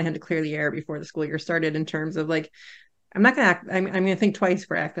basically just wanted him to clear the air before the school year started in terms of like, I'm not gonna act. I'm gonna think twice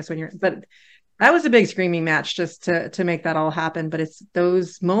for act this when you're. But that was a big screaming match just to make that all happen. But it's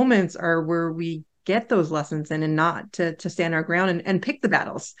those moments are where we get those lessons in, and not to stand our ground and pick the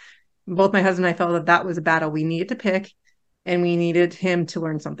battles. Both my husband and I felt that that was a battle we needed to pick, and we needed him to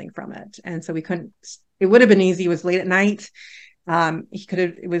learn something from it. And so we couldn't. It would have been easy. It was late at night. He could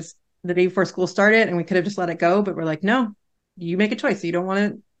have. It was the day before school started, and we could have just let it go. But we're like, no, you make a choice. You don't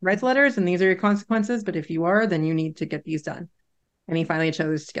want to write the letters, and these are your consequences. But if you are, then you need to get these done. And he finally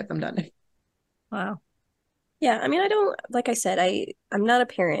chose to get them done. Wow. Yeah, I mean, I don't, like I said, I'm not a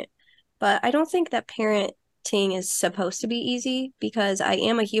parent, but I don't think that parenting is supposed to be easy because I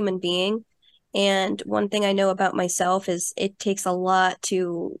am a human being. And one thing I know about myself is it takes a lot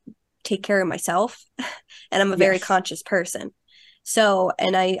to take care of myself. And I'm a very Yes. conscious person. So,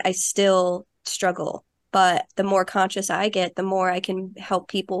 and I still struggle, but the more conscious I get, the more I can help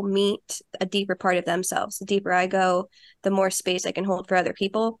people meet a deeper part of themselves. The deeper I go, the more space I can hold for other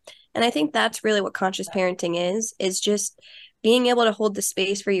people. And I think that's really what conscious parenting is just being able to hold the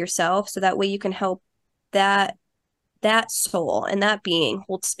space for yourself so that way you can help that soul and that being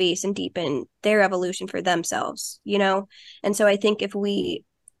hold space and deepen their evolution for themselves. And so I think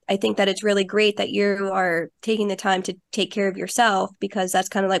that it's really great that you are taking the time to take care of yourself, because that's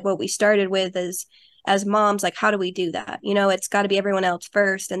kind of like what we started with as moms. Like, how do we do that? It's got to be everyone else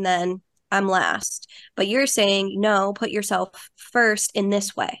first and then I'm last. But you're saying, no, put yourself first in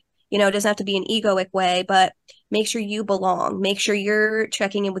this way. It doesn't have to be an egoic way, but make sure you belong. Make sure you're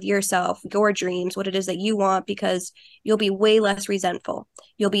checking in with yourself, your dreams, what it is that you want, because you'll be way less resentful.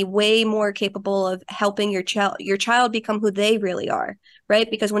 You'll be way more capable of helping your child become who they really are,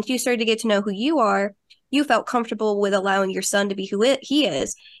 right? Because once you started to get to know who you are, you felt comfortable with allowing your son to be who he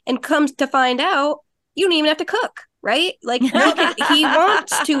is. And comes to find out, you don't even have to cook, right? Like he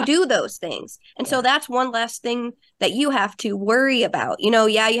wants to do those things. And so Yeah. that's one less thing that you have to worry about.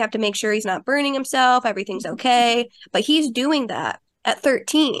 Yeah, you have to make sure he's not burning himself, everything's okay, but he's doing that at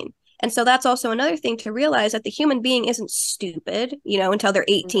 13. And so that's also another thing to realize, that the human being isn't stupid, until they're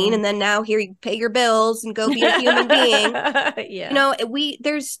 18. Mhm. And then now here you pay your bills and go be a human being. Yeah.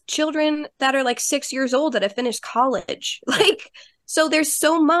 There's children that are like 6 years old that have finished college. Like, so there's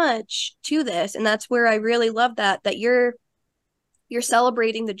so much to this. And that's where I really love that you're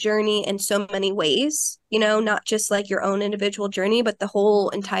celebrating the journey in so many ways, not just like your own individual journey, but the whole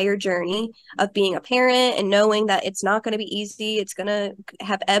entire journey of being a parent and knowing that it's not going to be easy. It's going to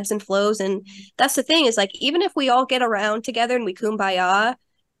have ebbs and flows. And that's the thing, is like, even if we all get around together and we kumbaya,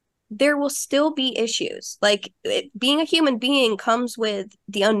 there will still be issues. Like, being a human being comes with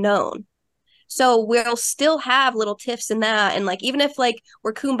the unknown. So we'll still have little tiffs in that. And like, even if like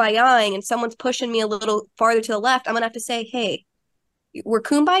we're kumbayaing and someone's pushing me a little farther to the left, I'm going to have to say, hey, we're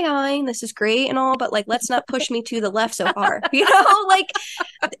kumbayaing, this is great and all, but like, let's not push me to the left so far. Like,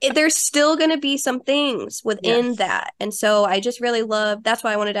 there's still going to be some things within Yes. that. And so I just really love, that's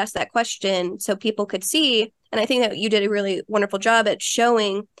why I wanted to ask that question, so people could see. And I think that you did a really wonderful job at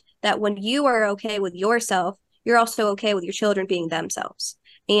showing that when you are okay with yourself, you're also okay with your children being themselves.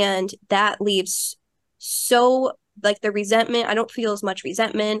 And that leaves so like the resentment, I don't feel as much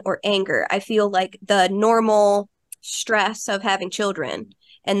resentment or anger. I feel like the normal stress of having children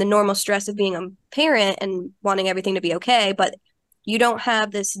and the normal stress of being a parent and wanting everything to be okay, but you don't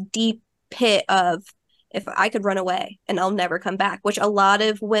have this deep pit of, if I could run away and I'll never come back, which a lot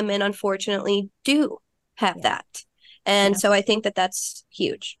of women unfortunately do have that. And so I think that that's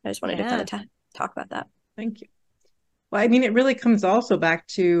huge. I just wanted to kind of talk about that. Thank you. Well, I mean, it really comes also back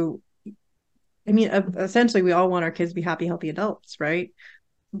to, I mean, essentially we all want our kids to be happy, healthy adults, right?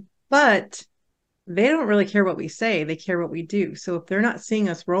 But they don't really care what we say, they care what we do. So if they're not seeing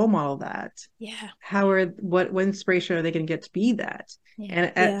us role model that, what inspiration are they going to get to be that?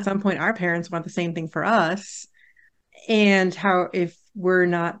 And at some point our parents want the same thing for us. And how, if we're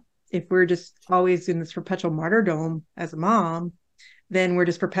just always in this perpetual martyrdom as a mom, then we're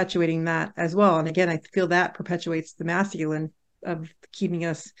just perpetuating that as well. And again, I feel that perpetuates the masculine of keeping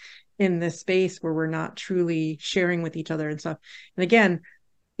us in this space where we're not truly sharing with each other and stuff. And again,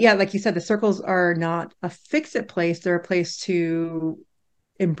 yeah, like you said, the circles are not a fix-it place. They're a place to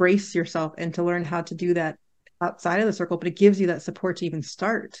embrace yourself and to learn how to do that outside of the circle, but it gives you that support to even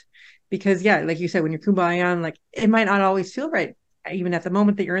start. Because yeah, like you said, when you're kumbaya, like it might not always feel right, even at the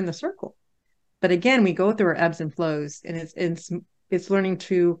moment that you're in the circle. But again, we go through our ebbs and flows, and it's learning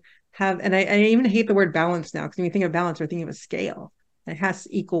to have, and I even hate the word balance now, because when you think of balance, we're thinking of a scale. It has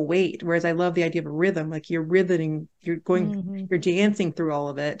equal weight. Whereas I love the idea of a rhythm, like you're rhythming, you're going, you're dancing through all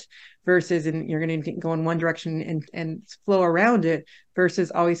of it, versus, and you're going to go in one direction and flow around it, versus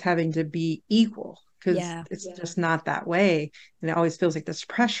always having to be equal, because it's just not that way. And it always feels like there's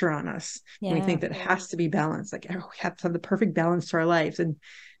pressure on us. And we think that it has to be balanced. Like, oh, we have to have the perfect balance to our lives. And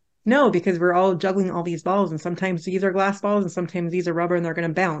no, because we're all juggling all these balls, and sometimes these are glass balls and sometimes these are rubber and they're going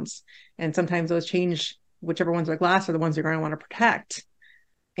to bounce. And sometimes those change. Whichever ones are glass are the ones you're going to want to protect.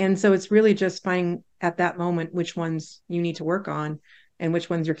 And so it's really just finding at that moment which ones you need to work on and which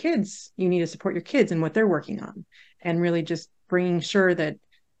ones your kids, you need to support your kids and what they're working on. And really just bringing sure that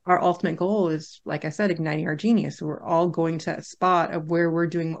our ultimate goal is, like I said, igniting our genius. So we're all going to a spot of where we're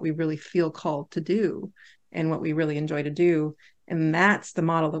doing what we really feel called to do and what we really enjoy to do. And that's the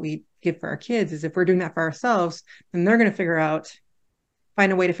model that we give for our kids, is if we're doing that for ourselves, then they're going to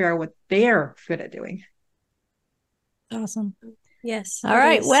find a way to figure out what they're good at doing. Awesome. Yes. All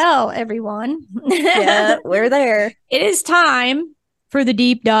right. Well, everyone. Yeah, we're there. It is time for the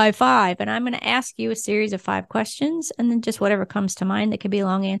deep dive 5. And I'm going to ask you a series of 5 questions, and then just whatever comes to mind. That could be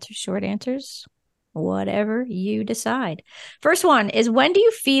long answers, short answers, whatever you decide. First one is, when do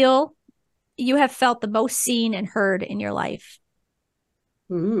you feel you have felt the most seen and heard in your life?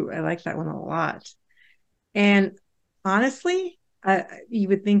 Ooh, I like that one a lot. And honestly, you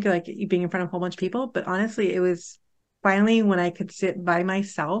would think like you being in front of a whole bunch of people, but honestly, it was finally when I could sit by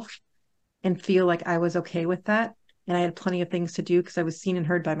myself and feel like I was okay with that. And I had plenty of things to do because I was seen and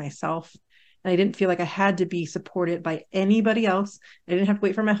heard by myself. And I didn't feel like I had to be supported by anybody else. I didn't have to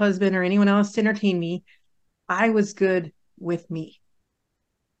wait for my husband or anyone else to entertain me. I was good with me.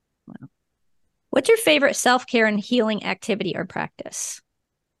 Wow. What's your favorite self-care and healing activity or practice?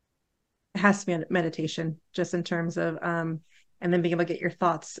 It has to be meditation, just in terms of and then being able to get your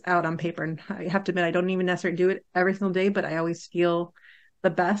thoughts out on paper. And I have to admit, I don't even necessarily do it every single day, but I always feel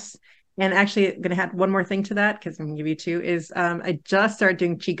the best. And actually, I'm going to add one more thing to that, because I'm going to give you 2, is I just started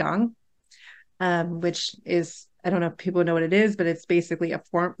doing Qigong, which is, I don't know if people know what it is, but it's basically a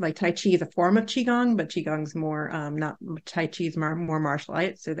form, like Tai Chi is a form of Qigong, but Qigong's more, not Tai Chi is more martial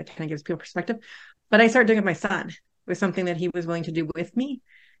arts. So that kind of gives people perspective. But I started doing it with my son. It was something that he was willing to do with me.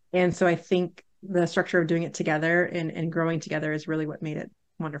 And so I think the structure of doing it together and growing together is really what made it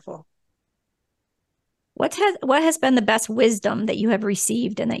wonderful. What has been the best wisdom that you have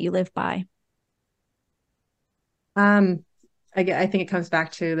received and that you live by? I think it comes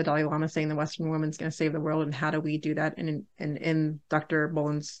back to the Dalai Lama saying the Western woman's going to save the world, and how do we do that? And in Dr.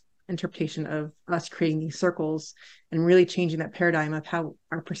 Boland's interpretation of us creating these circles and really changing that paradigm of how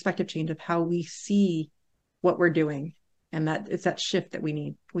our perspective change of how we see what we're doing. And that it's that shift that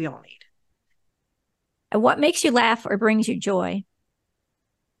we all need. And what makes you laugh or brings you joy?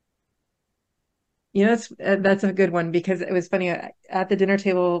 You know, that's a good one, because it was funny at the dinner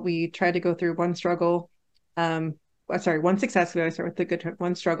table. We tried to go through one struggle, one success. We always start with the good,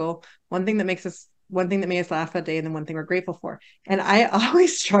 one struggle, one thing that made us laugh that day, and then one thing we're grateful for. And I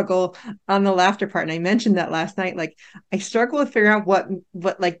always struggle on the laughter part. And I mentioned that last night. Like, I struggle with figuring out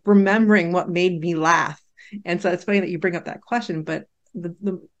what like remembering what made me laugh. And so it's funny that you bring up that question, but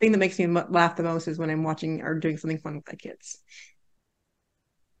the thing that makes me laugh the most is when I'm watching or doing something fun with my kids.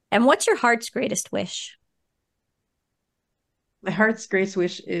 And what's your heart's greatest wish? My heart's greatest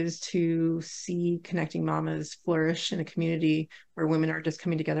wish is to see Connecting Mamas flourish in a community where women are just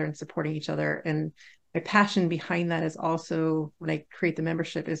coming together and supporting each other. And my passion behind that is also, when I create the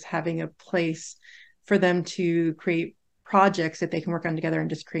membership, is having a place for them to create projects that they can work on together and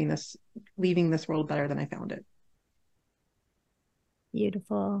just leaving this world better than I found it.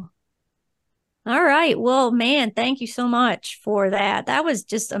 Beautiful. All right. Well, man, thank you so much for that. That was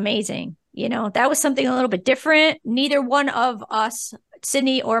just amazing. That was something a little bit different. Neither one of us,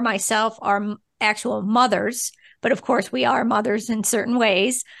 Sydney or myself, are actual mothers, but of course we are mothers in certain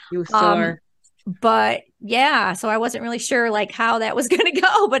ways. You still are. But yeah, so I wasn't really sure like how that was going to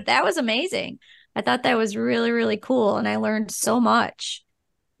go, but that was amazing. I thought that was really, really cool. And I learned so much.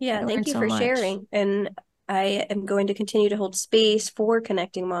 Yeah, thank you for sharing. And I am going to continue to hold space for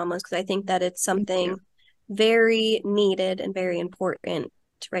Connecting Mamas because I think that it's something very needed and very important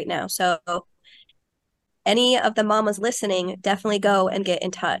right now. So any of the mamas listening, definitely go and get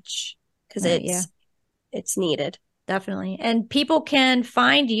in touch because it's needed. Definitely. And people can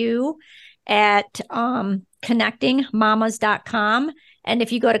find you at connectingmamas.com. And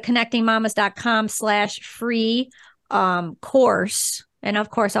if you go to connectingmamas.com/free course, and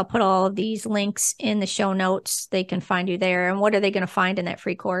of course, I'll put all of these links in the show notes. They can find you there. And what are they going to find in that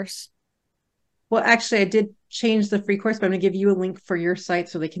free course? Well, actually, I did change the free course, but I'm going to give you a link for your site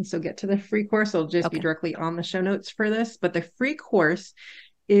so they can still get to the free course. It'll just be directly on the show notes for this. But the free course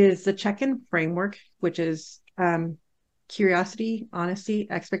is the check-in framework, which is curiosity, honesty,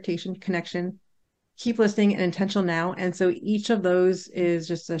 expectation, connection, keep listening, and intentional now. And so each of those is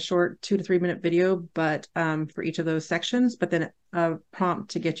just a short 2 to 3 minute video, but for each of those sections, but then a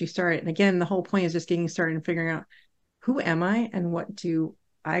prompt to get you started. And again, the whole point is just getting started and figuring out, who am I and what do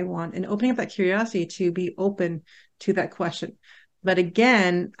I want, and opening up that curiosity to be open to that question. But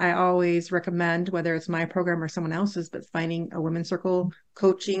again, I always recommend, whether it's my program or someone else's, but finding a women's circle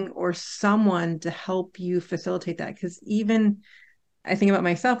coaching or someone to help you facilitate that. Because even I think about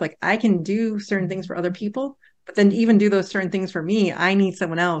myself, like I can do certain things for other people, but then even do those certain things for me, I need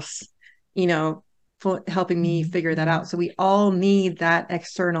someone else, helping me figure that out. So we all need that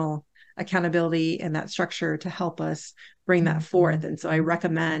external accountability and that structure to help us bring that forth. And so I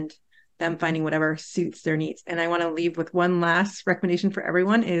recommend them finding whatever suits their needs. And I want to leave with one last recommendation for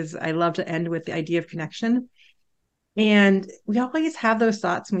everyone is I love to end with the idea of connection. And we always have those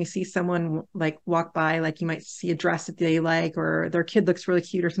thoughts when we see someone like walk by, like you might see a dress that they like, or their kid looks really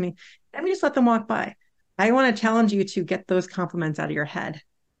cute or something, and we just let them walk by. I want to challenge you to get those compliments out of your head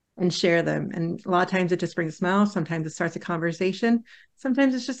and share them. And a lot of times it just brings a smile. Sometimes it starts a conversation.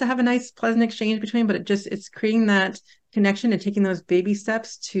 Sometimes it's just to have a nice, pleasant exchange between, but it's creating that connection and taking those baby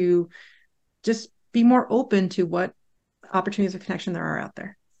steps to just be more open to what opportunities of connection there are out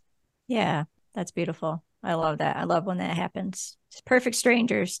there. Yeah, that's beautiful. I love that. I love when that happens. It's perfect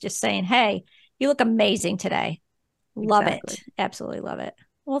strangers just saying, hey, you look amazing today. Love it. Absolutely love it.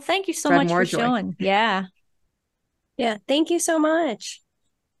 Well, thank you so much for showing. Yeah. Yeah. Thank you so much.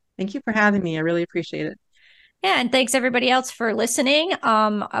 Thank you for having me. I really appreciate it. Yeah. And thanks everybody else for listening.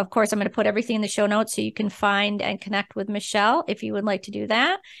 Of course, I'm going to put everything in the show notes so you can find and connect with Michelle if you would like to do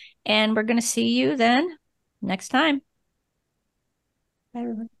that. And we're going to see you then next time. Bye,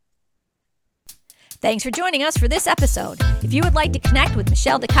 everyone. Thanks for joining us for this episode. If you would like to connect with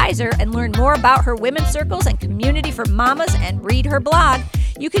Michelle DeKeyser and learn more about her women's circles and community for mamas and read her blog,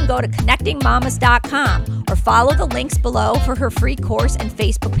 you can go to connectingmamas.com or follow the links below for her free course and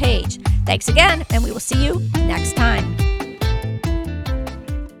Facebook page. Thanks again, and we will see you next time.